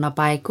तलब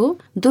नपाएको,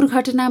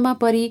 दुर्घटनामा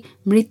परि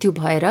मृत्यु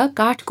भएर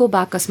काठको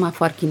बाकसमा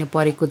फर्किनु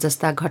परेको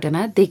जस्ता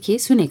घटना देखे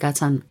सुनेका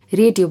छन्।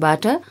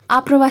 रेडियोबाट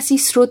आप्रवासी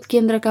स्रोत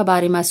केन्द्रका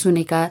बारेमा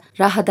सुनेका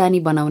राहदानी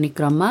बनाउने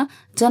क्रममा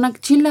जनक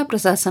जिल्ला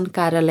प्रशासन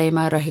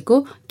कार्यालयमा रहेको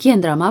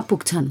केन्द्रमा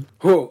पुग्छन्।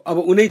 हो, अब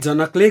उनै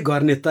जनकले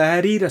गर्ने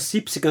तयारी र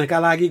सिप सिक्नका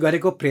लागि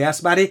गरेको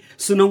प्रयास बारे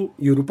सुनौ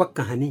यो रूपक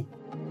कहानी।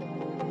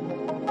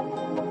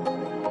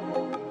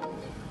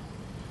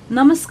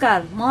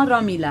 नमस्कार, म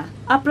रमिला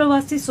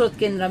आप्रवासी स्रोत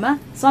केन्द्रमा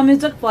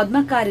संयोजक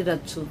पदमा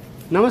कार्यरत छु।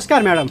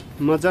 नमस्कार म्याडम,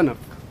 म जनक।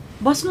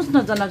 बस्नुहोस्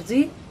न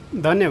जनकजी।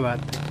 धन्यवाद।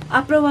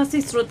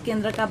 आप्रवासी स्रोत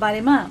केन्द्रका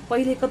बारेमा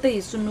पहिले कतै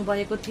सुन्नु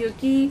भएको थियो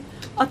कि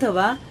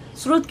अथवा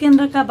स्रोत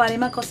केन्द्रका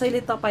बारेमा कसैले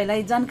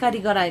तपाईलाई जानकारी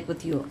गराएको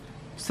थियो?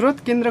 स्रोत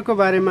केन्द्रको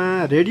बारेमा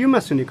रेडियोमा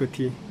सुनेको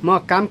थिएँ। म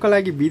कामको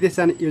लागि विदेश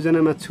जाने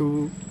योजनामा छु,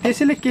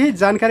 त्यसैले केही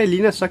जानकारी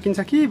लिन सकिन्छ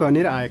कि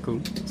भनेर आएको।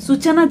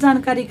 सूचना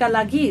जानकारीका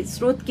लागि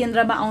स्रोत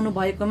केन्द्रमा आउनु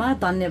भएकोमा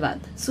धन्यवाद।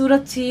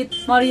 सुरक्षित,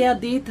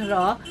 मर्यादित र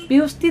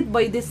व्यवस्थित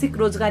वैदेशिक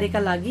रोजगारीका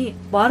लागि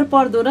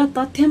भरपर्दो र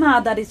तथ्यमा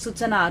आधारित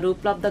सूचनाहरू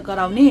उपलब्ध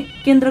गराउने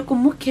केन्द्रको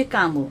मुख्य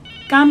काम हो।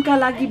 कामका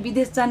लागि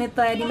विदेश जाने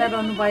तयारीमा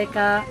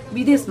रहनुभएका,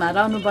 विदेशमा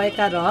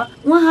रहनुभएका र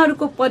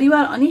उहाँहरूको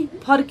परिवार अनि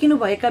फर्किनु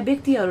भएका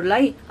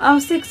व्यक्तिहरूलाई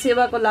आवश्यक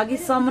सेवाको लागि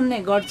समन्वय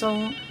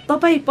गर्छौँ।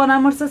 तपाईँ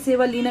परामर्श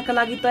सेवा लिनका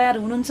लागि तयार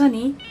हुनुहुन्छ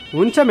नि?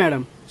 हुन्छ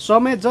म्याडम,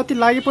 समय जति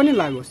लागे पनि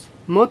लागोस्।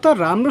 म त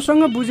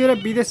राम्रोसँग बुझेर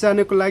विदेश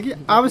जानको लागि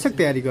आवश्यक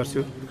तयारी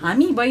गर्छु।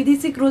 हामी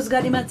वैदेशिक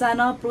रोजगारीमा जान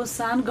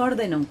प्रोत्साहन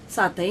गर्दैनौँ,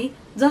 साथै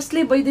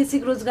जसले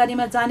वैदेशिक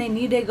रोजगारीमा जाने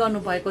निर्णय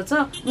गर्नुभएको छ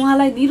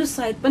उहाँलाई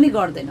निरुत्साहित पनि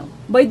गर्दैनौँ।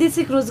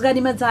 वैदेशिक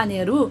रोजगारीमा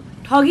जानेहरू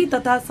ठगी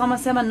तथा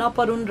समस्यामा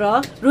नपरुन् र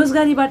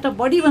रोजगारीबाट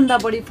बढीभन्दा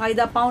बढी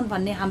फाइदा पाउन्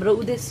भन्ने हाम्रो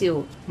उद्देश्य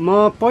हो।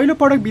 म पहिलो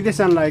पटक विदेश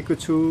जान लागेको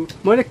छु,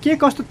 मैले के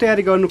कस्तो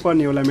तयारी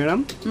गर्नुपर्ने होला म्याडम?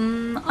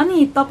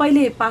 अनि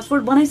तपाईँले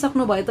पासपोर्ट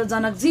बनाइसक्नु भयो त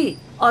जनकजी?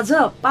 अझ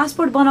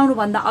पासपोर्ट बनाउनु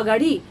भन्दा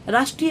अगाडि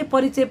राष्ट्रिय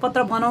परिचय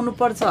पत्र बनाउनु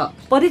पर्छ।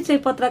 परिचय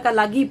पत्रका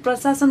लागि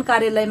प्रशासन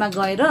कार्यालयमा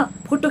गएर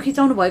फोटो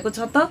खिचाउनु भएको छ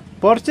त?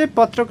 परिचय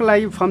पत्रको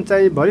लागि फर्म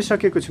चाहिँ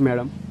भरिसकेको छु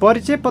म्याडम।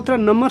 परिचय पत्र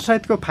नम्बर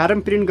सहितको फारम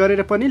प्रिन्ट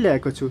गरेर पनि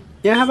ल्याएको छु।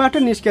 यहाँबाट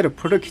निस्केर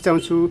फोटो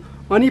खिचाउँछु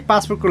अनि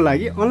पासपोर्टको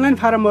लागि अनलाइन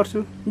फारम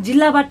भर्छु।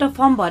 जिल्लाबाट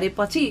फर्म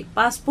भरेपछि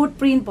पासपोर्ट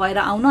प्रिन्ट भएर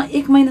आउन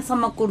 1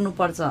 महिनासम्म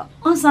कुर्नुपर्छ।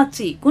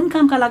 साँच्ची कुन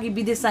कामका लागि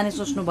विदेश जाने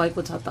सोच्नु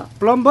भएको छ त?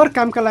 प्लम्बर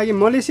कामका लागि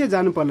मलेसिया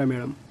जानु पर्ला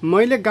म्याडम।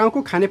 मैले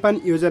गाउँको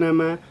खानेपानी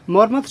योजनामा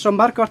मर्मत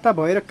सम्भारकर्ता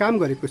भएर काम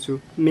गरेको छु।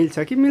 मिल्छ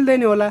कि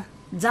मिल्दैन होला?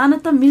 जान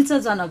त मिल्छ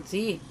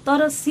जनकजी,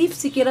 तर सिप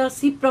सिकेर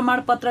सिप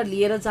प्रमाणपत्र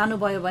लिएर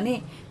जानुभयो भने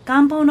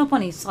काम पाउन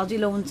पनि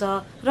सजिलो हुन्छ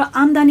र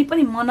आम्दानी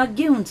पनि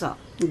मनग्य हुन्छ।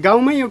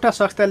 गाउँमै एउटा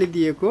संस्थाले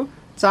दिएको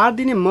 4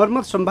 दिने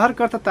मर्मत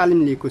सम्भारकर्ता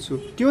तालिम लिएको छु।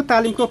 त्यो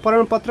तालिमको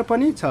प्रमाणपत्र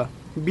पनि छ।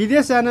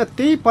 विदेश जान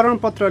त्यही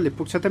प्रमाणपत्रले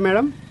पुग्छ त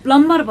म्याडम?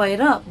 प्लम्बर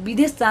भएर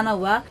विदेश जान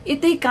वा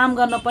यतै काम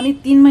गर्न पनि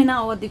 3 महिना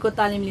अवधिको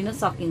तालिम लिन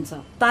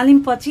सकिन्छ।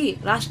 तालिमपछि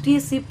राष्ट्रिय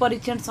सिप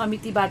परीक्षण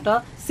समितिबाट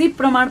सिप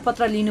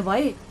प्रमाणपत्र लिनु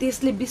भए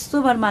त्यसले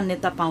विश्वभर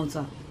मान्यता पाउँछ।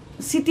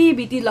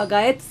 सिटिबिटी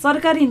लगायत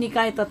सरकारी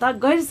निकाय तथा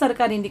गैर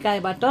सरकारी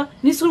निकायबाट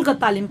निशुल्क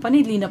तालिम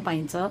पनि लिन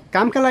पाइन्छ।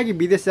 कामका लागि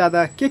विदेश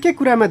जाँदा के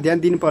कुरामा ध्यान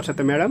दिनुपर्छ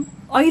त म्याडम?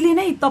 अहिले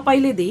नै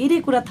तपाईँले धेरै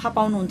कुरा थाहा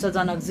पाउनुहुन्छ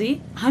जनकजी।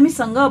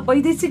 हामीसँग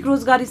वैदेशिक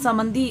रोजगारी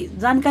सम्बन्धी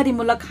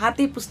जानकारीमूलक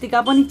हाते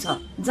पुस्तिका पनि छ,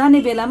 जाने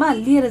बेलामा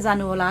लिएर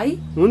जानुहोला है।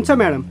 हुन्छ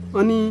म्याडम।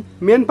 अनि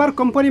मेनपावर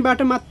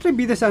कम्पनीबाट मात्रै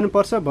विदेश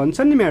जानुपर्छ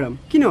भन्छन् नि म्याडम,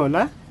 किन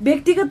होला?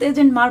 व्यक्तिगत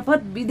एजेन्ट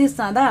मार्फत विदेश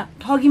जाँदा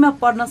ठगीमा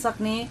पर्न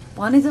सक्ने,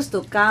 भने जस्तो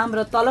काम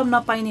र तलब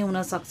नपाइने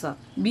हुन सक्छ।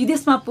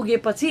 विदेशमा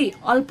पुगेपछि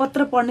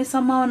अलपत्र पर्ने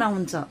सम्भावना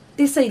हुन्छ।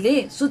 त्यसैले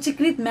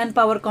सूचीकृत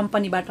म्यानपावर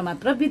कम्पनीबाट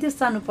मात्र विदेश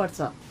जानुपर्छ।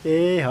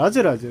 ए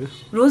हजुर हजुर।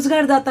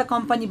 रोजगारदाता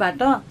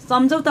कम्पनीबाट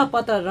सम्झौता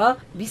पत्र र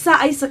भिसा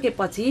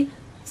आइसकेपछि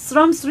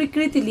श्रम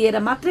स्वीकृति लिएर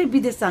मात्रै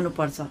विदेश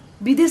जानुपर्छ।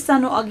 विदेश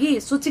जानु अघि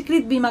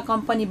सूचीकृत बीमा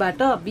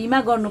कम्पनीबाट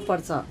बीमा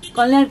गर्नुपर्छ।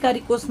 कल्याणकारी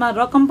कोषमा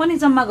रकम पनि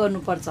जम्मा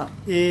गर्नुपर्छ।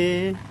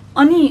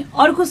 अनि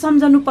अर्को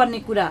सम्झनु पर्ने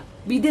कुरा,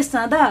 विदेश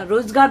जाँदा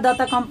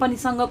रोजगारदाता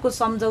कम्पनीसँगको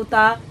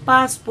सम्झौता,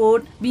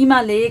 पासपोर्ट,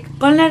 बीमा लेख,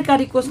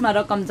 कल्याणकारी कोषमा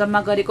रकम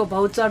जम्मा गरेको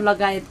भाउचर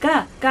लगायतका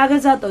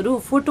कागजातहरू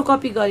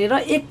फोटोकपी गरेर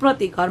एक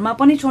प्रति घरमा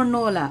पनि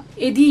छोड्नुहोला।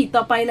 यदि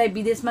तपाईँलाई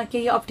विदेशमा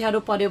केही अप्ठ्यारो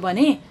पर्यो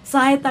भने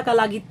सहायताका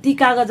लागि ती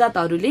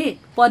कागजातहरूले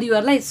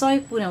परिवारलाई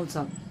सहयोग पुर्याउँछ।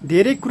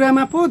 धेरै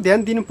कुरामा पो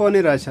ध्यान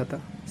दिनुपर्ने रहेछ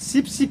त।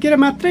 सिप सिकेर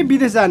मात्रै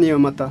विदेश जाने हो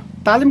म त।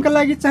 तालिमका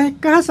लागि चाहिँ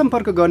कहाँ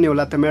सम्पर्क गर्ने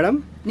होला त म्याडम?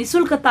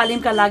 निशुल्क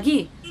तालिमका लागि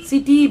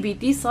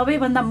सिटिबिटी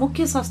सबैभन्दा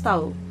मुख्य संस्था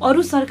हो।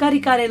 अरू सरकारी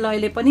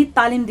कार्यालयले पनि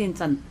तालिम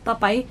दिन्छन्।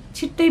 तपाईँ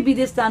छिट्टै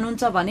विदेश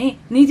जानुहुन्छ भने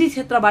निजी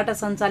क्षेत्रबाट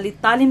सञ्चालित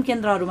तालिम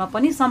केन्द्रहरूमा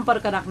पनि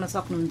सम्पर्क राख्न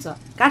सक्नुहुन्छ।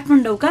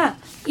 काठमाडौँका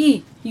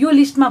यो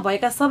लिस्टमा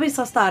भएका सबै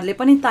संस्थाहरूले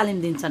पनि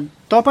तालिम दिन्छन्।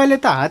 तपाईँले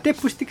त हाते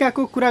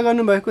पुस्तिकाको कुरा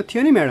गर्नुभएको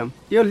थियो नि म्याडम,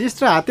 यो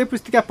लिस्ट र हाते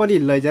पुस्तिका पनि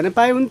लैजान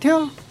पाए हुन्थ्यो।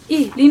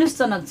 लिनुहोस्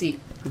जनकजी।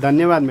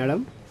 धन्यवाद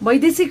म्याडम।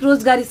 वैदेशिक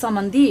रोजगारी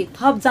सम्बन्धी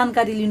थप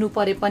जानकारी लिनु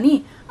परे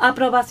पनि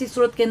आप्रवासी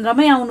स्रोत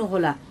केन्द्रमै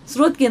आउनुहोला।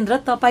 स्रोत केन्द्र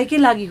तपाईँकै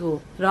लागि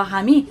हो र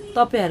हामी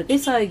तपाईँहरूकै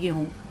सहयोगी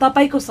हौँ।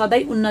 तपाईँको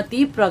सधैँ उन्नति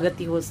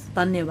प्रगति होस्।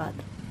 धन्यवाद।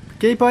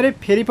 केही परे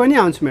फेरि पनि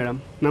आउँछु म्याडम।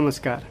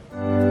 नमस्कार।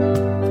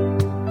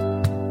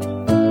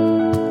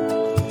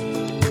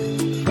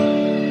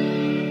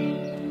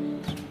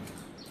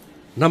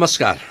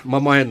 नमस्कार,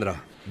 म महेन्द्र।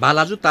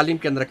 बालाजु तालिम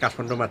केन्द्र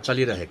काठमाडौँमा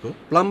चलिरहेको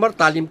प्लम्बर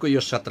तालिमको यो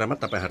सत्रमा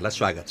तपाईँहरूलाई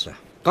स्वागत छ।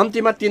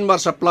 कम्तीमा 3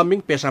 वर्ष प्लम्बिङ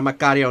पेसामा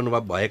कार्य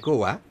अनुभव भएको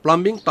वा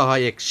प्लम्बिङ तह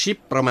 1 सिप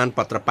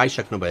प्रमाणपत्र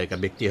पाइसक्नुभएका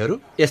व्यक्तिहरू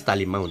यस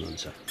तालिममा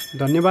हुनुहुन्छ।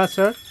 धन्यवाद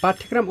सर।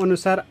 पाठ्यक्रम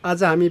अनुसार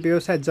आज हामी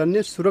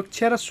व्यवसायजन्य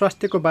सुरक्षा र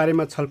स्वास्थ्यको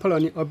बारेमा छलफल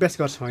अनि अभ्यास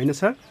गर्छौँ होइन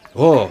सर?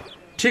 हो,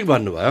 ठिक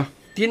भन्नुभयो।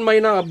 3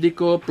 महिना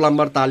अवधिको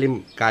प्लम्बर तालिम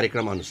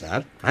कार्यक्रम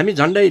अनुसार हामी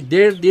झन्डै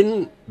 1.5 दिन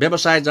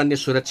व्यवसायजन्य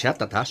सुरक्षा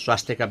तथा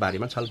स्वास्थ्यका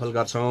बारेमा छलफल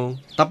गर्छौँ।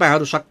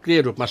 तपाईँहरू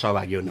सक्रिय रूपमा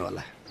सहभागी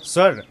हुनुहोला।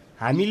 सर,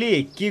 हामीले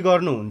के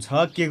गर्नुहुन्छ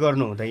के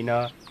गर्नु हुँदैन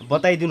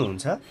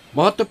बताइदिनुहुन्छ?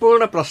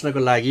 महत्त्वपूर्ण प्रश्नको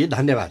लागि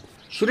धन्यवाद।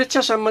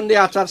 सुरक्षा सम्बन्धी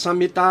आचार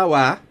संहिता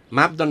वा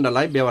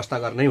मापदण्डलाई व्यवस्था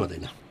गर्नै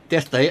हुँदैन।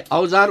 त्यस्तै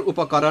औजार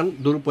उपकरण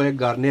दुरुपयोग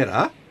गर्ने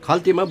र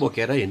खल्तीमा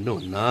बोकेर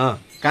हिँड्नुहुन्न।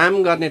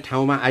 काम गर्ने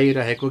ठाउँमा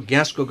आइरहेको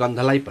ग्यासको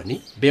गन्धलाई पनि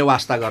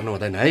बेवास्ता गर्नु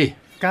हुँदैन है।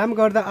 काम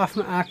गर्दा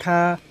आफ्नो आँखा,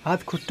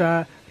 हात खुट्टा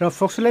र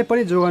फोक्सोलाई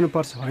पनि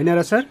जोगाउनुपर्छ होइन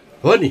र सर?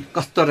 हो नि,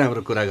 कस्तो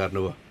राम्रो कुरा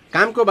गर्नुभयो।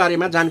 कामको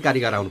बारेमा जानकारी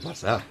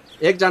गराउनुपर्छ।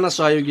 एकजना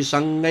सहयोगी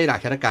सँगै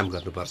राखेर काम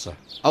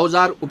गर्नुपर्छ।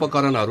 औजार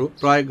उपकरणहरू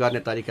प्रयोग गर्ने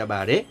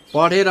तरिकाबारे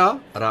पढेर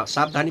र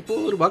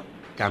सावधानीपूर्वक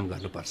काम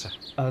गर्नुपर्छ।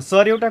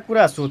 सर, एउटा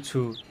कुरा सोध्छु,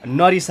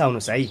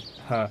 नरिसाउनुहोस् है।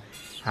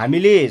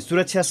 हामीले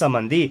सुरक्षा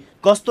सम्बन्धी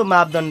कस्तो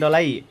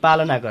मापदण्डलाई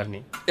पालना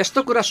गर्ने?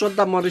 यस्तो कुरा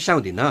सोद्धा म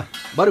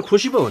रिसाउँदिनँ, बरु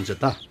खुसी पो हुन्छ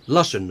त। ल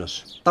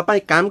सुन्नुहोस्,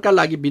 तपाईँ कामका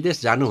लागि विदेश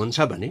जानुहुन्छ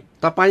भने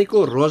तपाईँको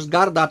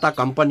रोजगारदाता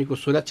कम्पनीको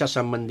सुरक्षा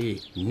सम्बन्धी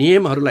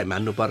नियमहरूलाई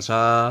मान्नुपर्छ।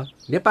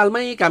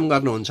 नेपालमै काम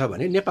गर्नुहुन्छ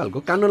भने नेपालको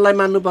कानुनलाई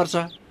मान्नुपर्छ।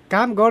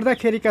 काम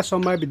गर्दाखेरिका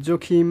सम्भावित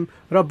जोखिम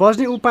र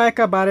बच्ने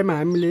उपायका बारेमा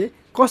हामीले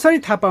कसरी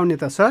थाहा पाउने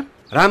त सर?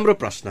 राम्रो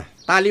प्रश्न।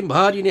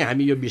 तालिमभरि नै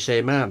हामी यो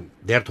विषयमा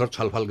धेर थोर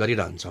छलफल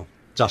गरिरहन्छौँ।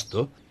 जस्तो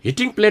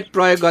हिटिङ प्लेट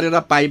प्रयोग गरेर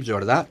पाइप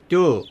जोड्दा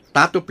त्यो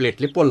तातो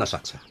प्लेटले पोल्न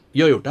सक्छ,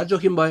 यो एउटा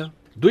जोखिम भयो।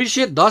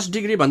 210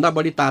 डिग्री भन्दा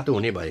बढी तातो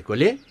हुने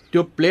भएकोले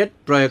त्यो प्लेट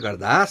प्रयोग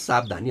गर्दा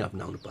सावधानी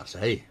अपनाउनु पर्छ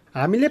है।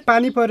 हामीले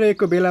पानी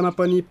परिरहेको बेलामा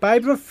पनि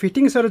पाइप र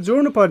फिटिङ्सहरू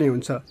जोड्नु पर्ने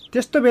हुन्छ।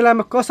 त्यस्तो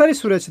बेलामा कसरी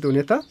सुरक्षित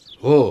हुने त?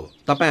 हो,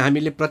 तपाईँ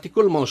हामीले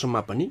प्रतिकूल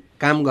मौसममा पनि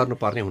काम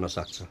गर्नुपर्ने हुन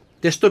सक्छ।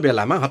 त्यस्तो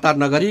बेलामा हतार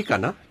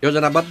नगरिकन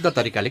योजनाबद्ध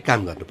तरिकाले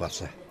काम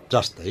गर्नुपर्छ।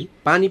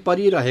 जस्तै पानी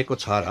परिरहेको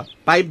छ र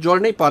पाइप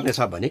जोड्नै पर्नेछ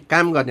भने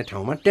काम गर्ने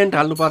ठाउँमा टेन्ट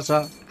हाल्नुपर्छ।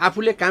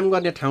 आफूले काम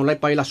गर्ने ठाउँलाई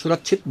पहिला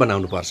सुरक्षित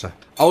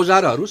बनाउनुपर्छ।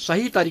 औजारहरू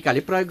सही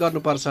तरिकाले प्रयोग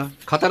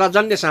गर्नुपर्छ।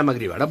 खतराजन्य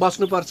सामग्रीबाट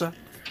बच्नुपर्छ।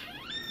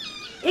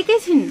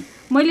 एकैछिन,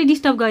 मैले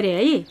डिस्टर्ब गरेँ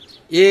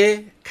है।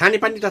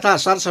 खानेपानी तथा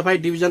सरसफाई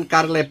डिभिजन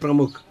कार्यालय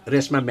प्रमुख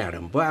रेशमा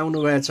म्याडम पो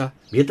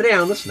आउनुभएछ। भित्रै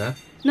आउनुहोस् न।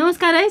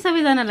 नमस्कार है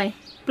सबैजनालाई।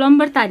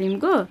 प्लम्बर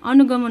तालिमको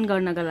अनुगमन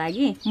गर्नका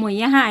लागि म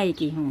यहाँ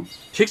आएकी हुँ।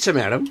 ठिक छ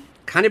म्याडम,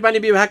 खानेपानी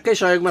विभागकै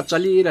सहयोगमा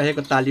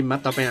चलिरहेको तालिममा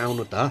तपाईँ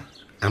आउनु त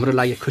हाम्रो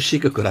लागि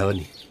खुसीको कुरा हो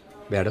नि।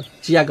 म्याडम,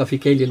 चिया कफी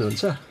केही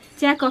लिनुहुन्छ?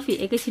 चिया कफी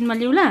एकैछिनमा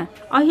लिउँला।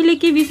 अहिले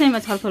के विषयमा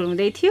छलफल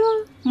हुँदै थियो?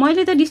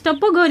 मैले त डिस्टर्ब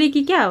पो गरेँ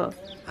कि क्या हो?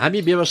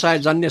 हामी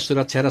व्यवसायजन्य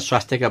सुरक्षा र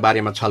स्वास्थ्यका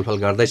बारेमा छलफल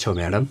गर्दैछौँ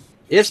म्याडम।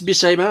 यस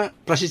विषयमा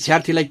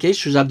प्रशिक्षार्थीलाई केही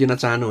सुझाव दिन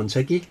चाहनुहुन्छ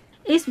कि?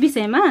 यस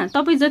विषयमा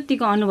तपाईँ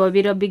जतिको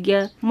अनुभवी र विज्ञ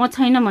म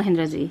छैन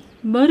महेन्द्रजी।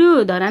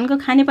 बरु धरानको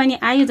खानेपानी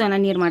आयोजना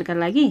निर्माणका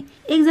लागि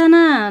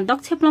एकजना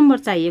दक्ष प्लम्बर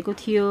चाहिएको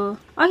थियो।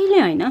 अहिले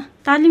होइन,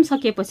 तालिम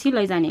सकिएपछि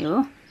लैजाने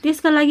हो।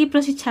 त्यसका लागि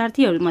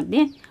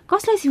प्रशिक्षार्थीहरूमध्ये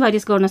कसलाई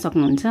सिफारिस गर्न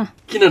सक्नुहुन्छ?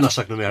 किन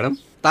नसक्नु म्याडम,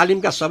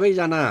 तालिमका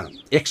सबैजना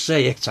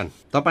 101 छन्।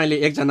 तपाईँले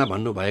एकजना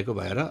भन्नुभएको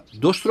भएर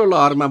दोस्रो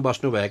लहरमा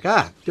बस्नुभएका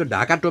त्यो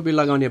ढाका टोपी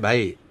लगाउने भाइ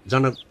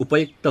जनक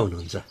उपयुक्त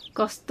हुनुहुन्छ।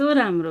 कस्तो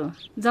राम्रो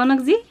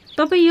जनकजी,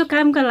 तपाईँ यो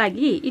कामका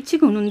लागि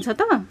इच्छुक हुनुहुन्छ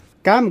त?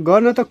 काम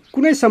गर्न त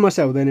कुनै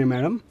समस्या हुँदैन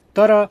म्याडम,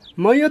 तर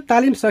म यो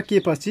तालिम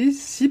सकिएपछि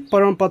सिप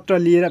प्रमाणपत्र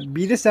लिएर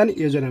विदेश जाने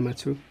योजनामा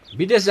छु।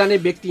 विदेश जाने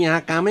व्यक्ति यहाँ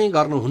कामै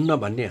गर्नुहुन्न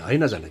भन्ने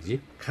होइन जनकजी।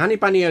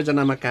 खानेपानी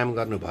योजनामा काम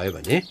गर्नुभयो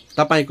भने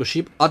तपाईँको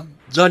सिप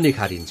अझ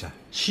निखारिन्छ।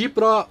 सिप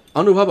र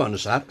अनुभव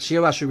अनुसार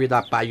सेवा सुविधा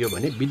पाइयो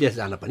भने विदेश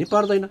जान पनि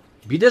पर्दैन।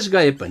 विदेश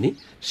गए पनि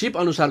सिप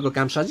अनुसारको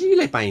काम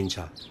सजिलै पाइन्छ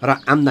र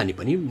आम्दानी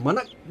पनि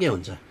मनग्गे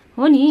हुन्छ।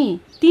 हो नि,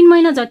 3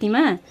 महिना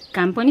जतिमा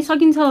काम पनि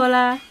सकिन्छ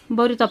होला।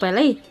 बरु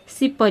तपाईँलाई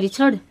सिप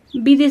परीक्षण,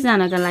 विदेश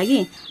जानका लागि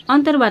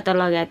अन्तर्वार्ता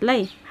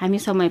लगायतलाई हामी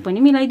समय पनि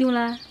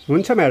मिलाइदिउँला।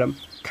 हुन्छ म्याडम,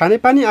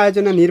 खानेपानी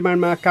आयोजना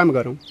निर्माणमा काम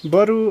गरौँ।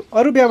 बरु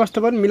अरू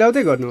व्यवस्था पनि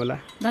मिलाउँदै गर्नुहोला।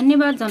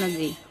 धन्यवाद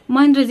जनकजी।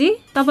 महेन्द्रजी,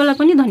 तपाईँलाई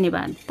पनि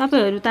धन्यवाद।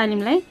 तपाईँहरू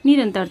तालिमलाई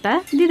निरन्तरता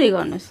दिँदै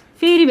गर्नुहोस्।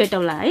 फेरि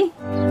भेटौँला है।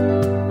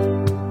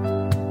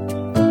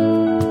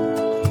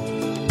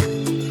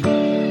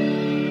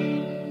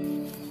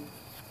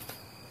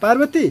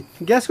 पार्वती,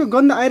 ग्यासको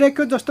गन्ध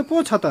आइरहेको जस्तो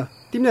पो छ त,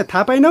 तिमीलाई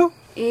थाहा पाइनौ?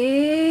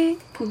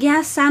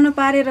 ग्यास सानो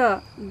पारेर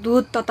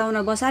दुध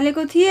तताउन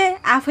बसालेको थिएँ,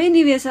 आफै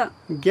निभेछ।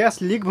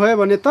 ग्यास लिक भयो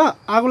भने त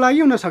आगो लागि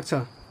हुन सक्छ।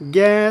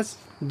 ग्यास,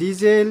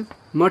 डिजेल,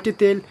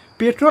 मट्टीतेल,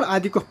 पेट्रोल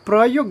आदिको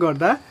प्रयोग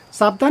गर्दा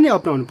सावधानी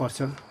अपनाउनु पर्छ।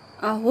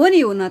 हो नि,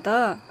 हुन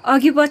त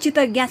अघि पछि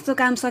त ग्यासको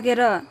काम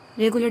सकेर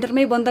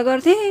रेगुलेटरमै बन्द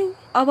गर्थे।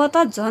 अब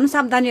त झन्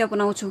सावधानी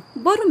अपनाउँछु।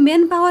 बरु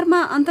मेन पावरमा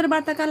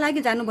अन्तर्वार्ताका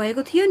लागि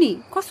जानुभएको थियो नि,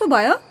 कसो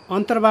भयो?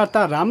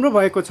 अन्तर्वार्ता राम्रो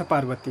भएको छ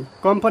पार्वती।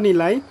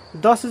 कम्पनीलाई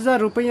 10,000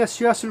 रुपियाँ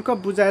सेवा शुल्क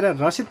बुझाएर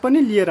रसिद पनि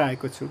लिएर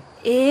आएको छु।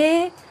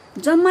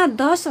 जम्मा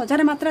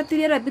 10,000 मात्र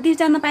तिरेर विदेश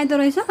जान पाइँदो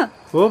रहेछ?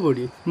 हो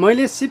बुढी,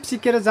 मैले सिप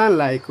सिकेर जान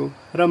लागेको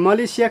र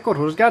मलेसियाको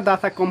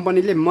रोजगारदाता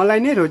कम्पनीले मलाई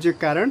नै रोजेको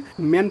कारण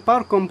मेन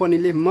पावर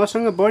कम्पनीले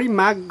मसँग बढी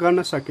माग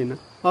गर्न सकेन।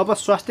 अब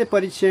स्वास्थ्य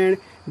परीक्षण,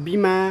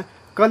 बिमा,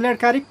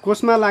 कल्याणकारी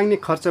कोषमा लाग्ने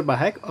खर्च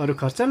बाहेक अरू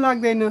खर्च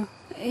लाग्दैन।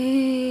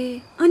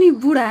 अनि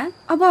बुढा,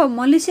 अब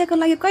मलेसियाको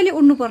लागि कहिले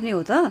उड्नु पर्ने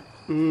हो त?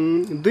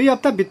 2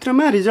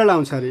 हप्ताभित्रमा रिजल्ट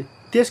आउँछ अरे।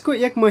 त्यसको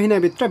 1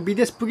 महिनाभित्र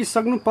विदेश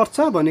पुगिसक्नु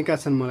पर्छ भनेका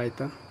छन् मलाई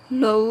त।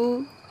 लौ,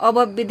 अब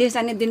विदेश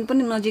जाने दिन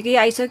पनि नजिकै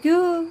आइसक्यो।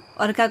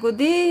 अर्काको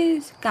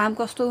देश, काम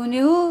कस्तो हुने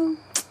हो?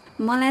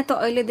 मलाई त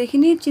अहिलेदेखि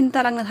नै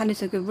चिन्ता लाग्न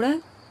थालिसक्यो बुढा।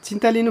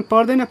 चिन्ता लिनु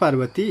पर्दैन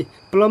पार्वती,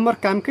 प्लम्बर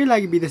कामकै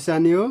लागि विदेश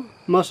जाने हो।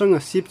 मसँग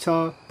सिप छ,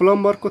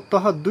 प्लम्बरको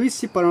तह 2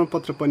 सिप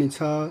प्रमाणपत्र पनि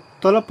छ।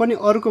 तलब पनि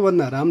अरूको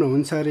भन्दा राम्रो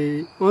हुन्छ अरे।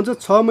 अझ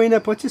 6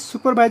 महिनापछि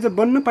सुपरभाइजर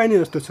बन्न पाइने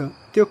जस्तो छ।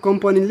 त्यो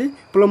कम्पनीले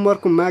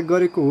प्लम्बरको माग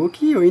गरेको हो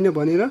कि होइन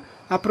भनेर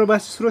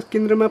आप्रवासी स्रोत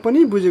केन्द्रमा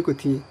पनि बुझेको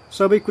थिएँ।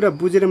 सबै कुरा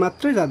बुझेर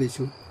मात्रै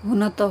जाँदैछु।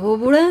 हुन त हो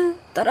बुढा,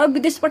 तर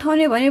विदेश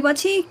पठाउने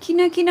भनेपछि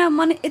किन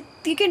मन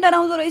यत्तिकै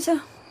डराउँदो रहेछ।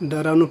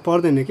 डराउनु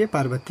पर्दैन के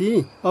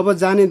पार्वती। अब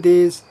जाने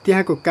देश,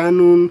 त्यहाँको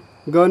कानुन,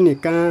 गर्ने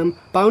काम,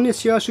 पाउने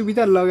सेवा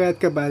सुविधा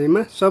लगायतका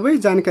बारेमा सबै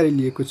जानकारी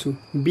लिएको छु।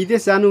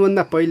 विदेश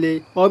जानुभन्दा पहिले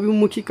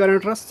अभिमुखीकरण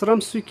र श्रम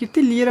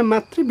स्वीकृति लिएर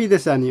मात्रै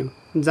विदेश जाने हो।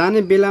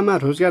 जाने बेलामा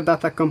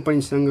रोजगारदाता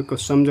कम्पनीसँगको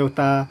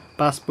सम्झौता,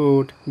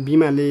 पासपोर्ट,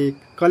 बिमा लेख,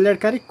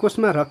 कल्याणकारी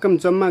कोषमा रकम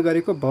जम्मा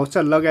गरेको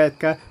भाउचर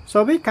लगायतका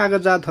सबै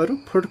कागजातहरू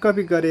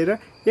फोटोकपी गरेर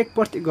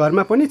एकपट्टि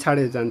घरमा पनि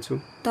छाडेर जान्छु।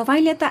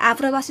 तपाईँले त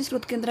आप्रवासी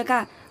स्रोत केन्द्रका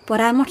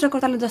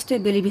परामर्शकर्ताले जस्तै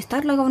बेली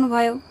विस्तार लगाउनु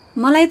भयो।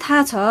 मलाई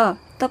थाहा छ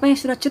तपाईँ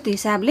सुरक्षित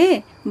हिसाबले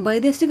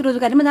वैदेशिक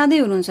रोजगारीमा जाँदै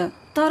हुनुहुन्छ,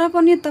 तर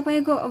पनि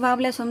तपाईँको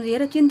अभावलाई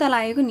सम्झिएर चिन्ता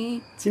लागेको नि।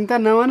 चिन्ता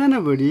नमान न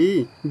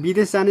बुढी,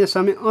 विदेश जाने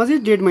समय अझै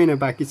 1.5 महिना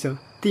बाँकी छ।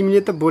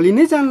 तिमीले त भोलि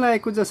नै जान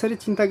लागेको जसरी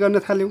चिन्ता गर्न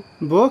थाल्यौ।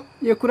 भो,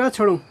 यो कुरा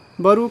छोडौँ,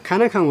 बरु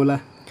खाना खाउँ होला।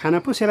 खाना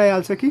पो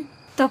सेलाइहाल्छ कि?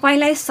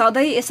 तपाईँलाई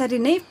सधैँ यसरी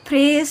नै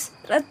फ्रेस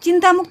र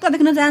चिन्तामुक्त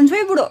देख्न चाहन्छु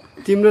है बुढो।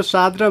 तिम्रो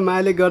साथ र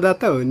मायाले गर्दा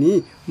त हो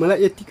नि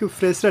मलाई यतिको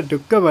फ्रेस र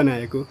ढुक्क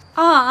बनाएको।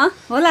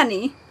 होला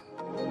नि।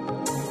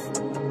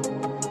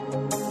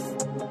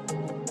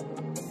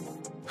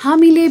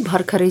 हामीले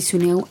भर्खरै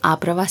सुन्यौं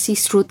आप्रवासी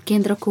स्रोत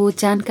केन्द्रको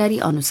जानकारी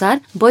अनुसार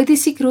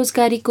वैदेशिक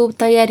रोजगारीको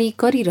तयारी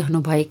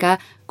गरिरहनुभएका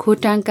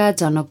खोटाङका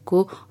जनकको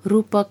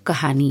रूपक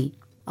कहानी।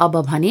 अब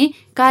भने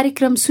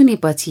कार्यक्रम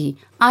सुनेपछि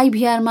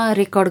आइभीआरमा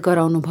रेकर्ड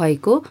गराउनु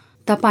भएको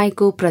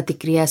तपाईको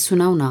प्रतिक्रिया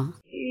सुनाउन।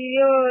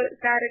 यो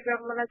कार्यक्रम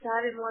मलाई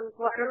साह्रै मन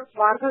पर्यो।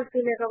 भर्खर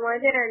सुनेको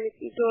मैले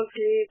अनि टोल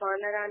फ्री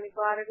भनेर अनि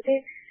गरेको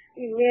थिएँ।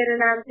 मेरो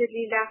नाम चाहिँ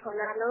लीला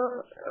खनाल हो,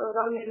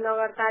 रमेश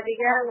नगर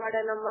तालिका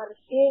वडा नम्बर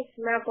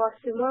 6 मा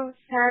बस्छु म।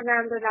 साह्रै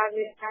राम्रो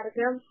लाग्यो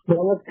कार्यक्रम।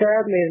 नमस्कार,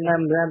 मेरो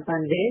नाम राम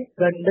पाण्डे,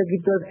 गण्डकी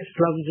प्रदेश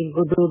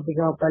लमजुङको दुर्पी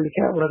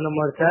गाउँपालिका वडा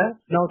नम्बर 4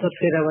 नौथर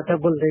फेराबाट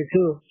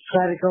बोल्दैछु।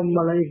 कार्यक्रम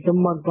मलाई एकदम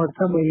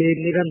मनपर्छ। मैले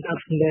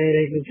निरन्तर सुन्दै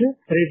आइरहेको छु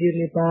रेडियो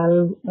नेपाल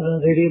र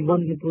रेडियो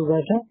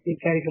बन्दीपुरबाट। यो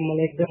कार्यक्रम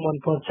मलाई एकदम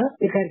मनपर्छ।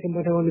 यो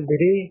कार्यक्रमबाट मैले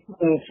धेरै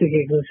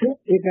सिकेको छु।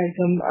 यो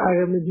कार्यक्रम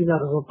आगामी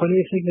दिनहरूमा पनि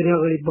यसै गरी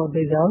अगाडि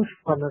बढ्दै जाओस्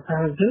भन्न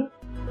चाहन्छु।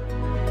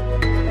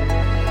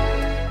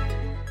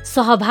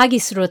 सहभागी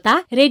श्रोता,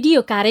 रेडियो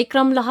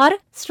कार्यक्रम लहर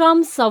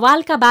श्रम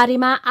सवालका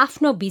बारेमा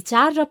आफ्नो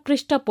विचार र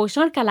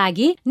पृष्ठपोषणका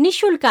लागि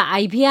निशुल्क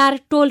IVR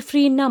टोल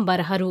फ्री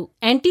नम्बरहरू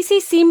एनटिसी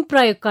सिम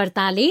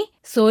प्रयोगकर्ताले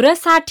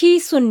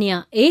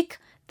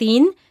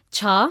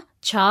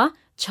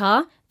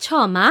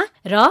 1660136666 मा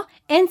र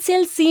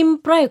एनसेल सिम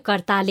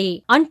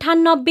प्रयोगकर्ताले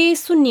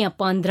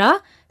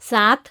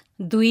 980157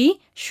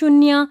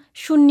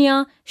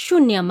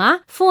 720000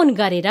 मा फोन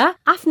गरेर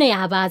आफ्नै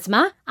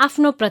आवाजमा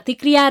आफ्नो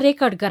प्रतिक्रिया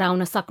रेकर्ड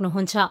गराउन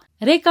सक्नुहुन्छ।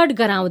 रेकर्ड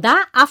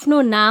गराउँदा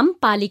आफ्नो नाम,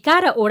 पालिका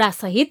र ओडा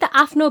सहित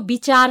आफ्नो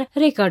विचार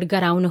रेकर्ड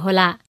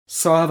गराउनुहोला।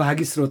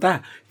 सहभागी श्रोता,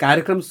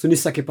 कार्यक्रम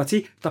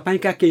सुनिसकेपछि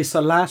तपाईका केही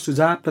सल्लाह,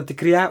 सुझाव,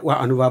 प्रतिक्रिया वा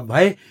अनुभव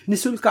भए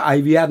निशुल्क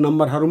IVR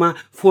नम्बरहरूमा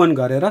फोन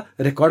गरेर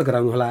रेकर्ड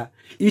गराउनुहोला।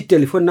 यी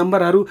टेलिफोन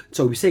नम्बरहरू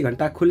 24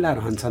 घण्टा खुल्ला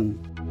रहन्छन्।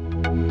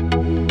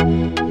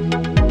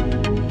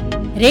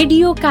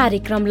 रेडियो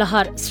कार्यक्रम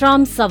लहर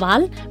श्रम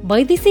सवाल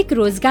वैदेशिक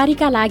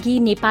रोजगारीका लागि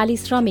नेपाली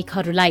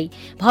श्रमिकहरूलाई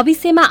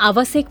भविष्यमा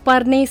आवश्यक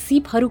पर्ने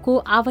सिपहरूको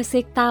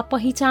आवश्यकता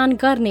पहिचान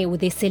गर्ने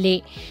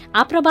उद्देश्यले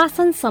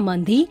आप्रवासन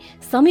सम्बन्धी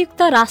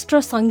संयुक्त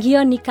राष्ट्र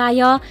संघीय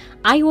निकाय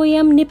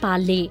IOM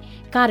नेपालले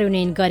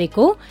कार्यान्वयन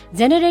गरेको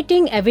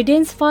generating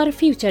evidence for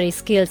future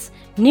skills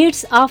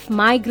needs of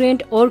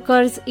migrant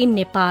workers in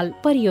Nepal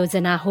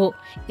परियोजना हो।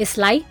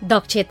 यसलाई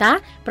दक्षता,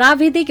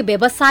 प्राविधिक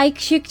व्यावसायिक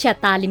शिक्षा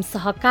तालिम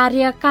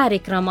सहकार्य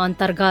कार्यक्रम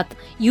अन्तर्गत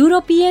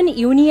युरोपियन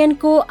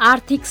युनियनको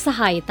आर्थिक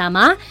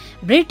सहायतामा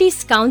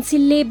ब्रिटिश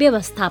काउन्सिलले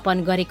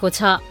व्यवस्थापन गरेको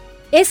छ।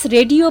 यस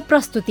रेडियो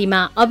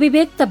प्रस्तुतिमा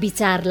अभिव्यक्त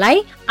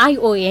विचारलाई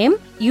IOM,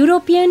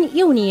 युरोपियन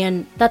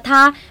युनियन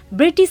तथा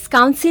ब्रिटिश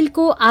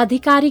काउन्सिलको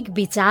आधिकारिक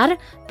विचार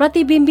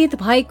प्रतिबिम्बित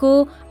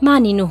भएको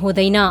मानिनु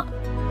हुँदैन।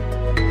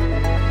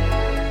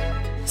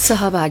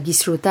 सहभागी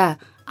श्रोता,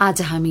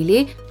 आज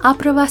हामीले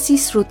आप्रवासी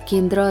स्रोत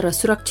केन्द्र र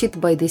सुरक्षित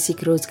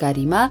वैदेशिक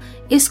रोजगारीमा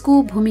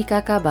यसको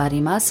भूमिकाका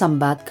बारेमा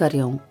संवाद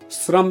गर्यौं।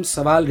 श्रम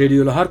सवाल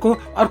रेडियो लहरको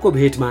अर्को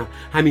भेटमा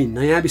हामी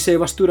नयाँ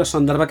विषयवस्तु र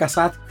सन्दर्भका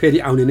साथ फेरि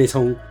आउने नै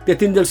छौं।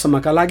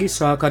 त्यतिन्जेलसम्मका लागि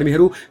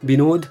सहकर्मीहरू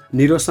विनोद,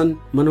 निरोशन,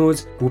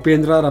 मनोज,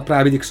 भूपेन्द्र र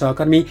प्राविधिक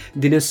सहकर्मी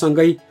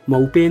दिनेशसँगै म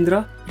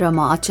उपेन्द्र र म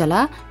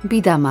अचला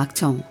बिदा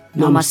माग्छौं।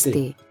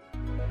 नमस्ते।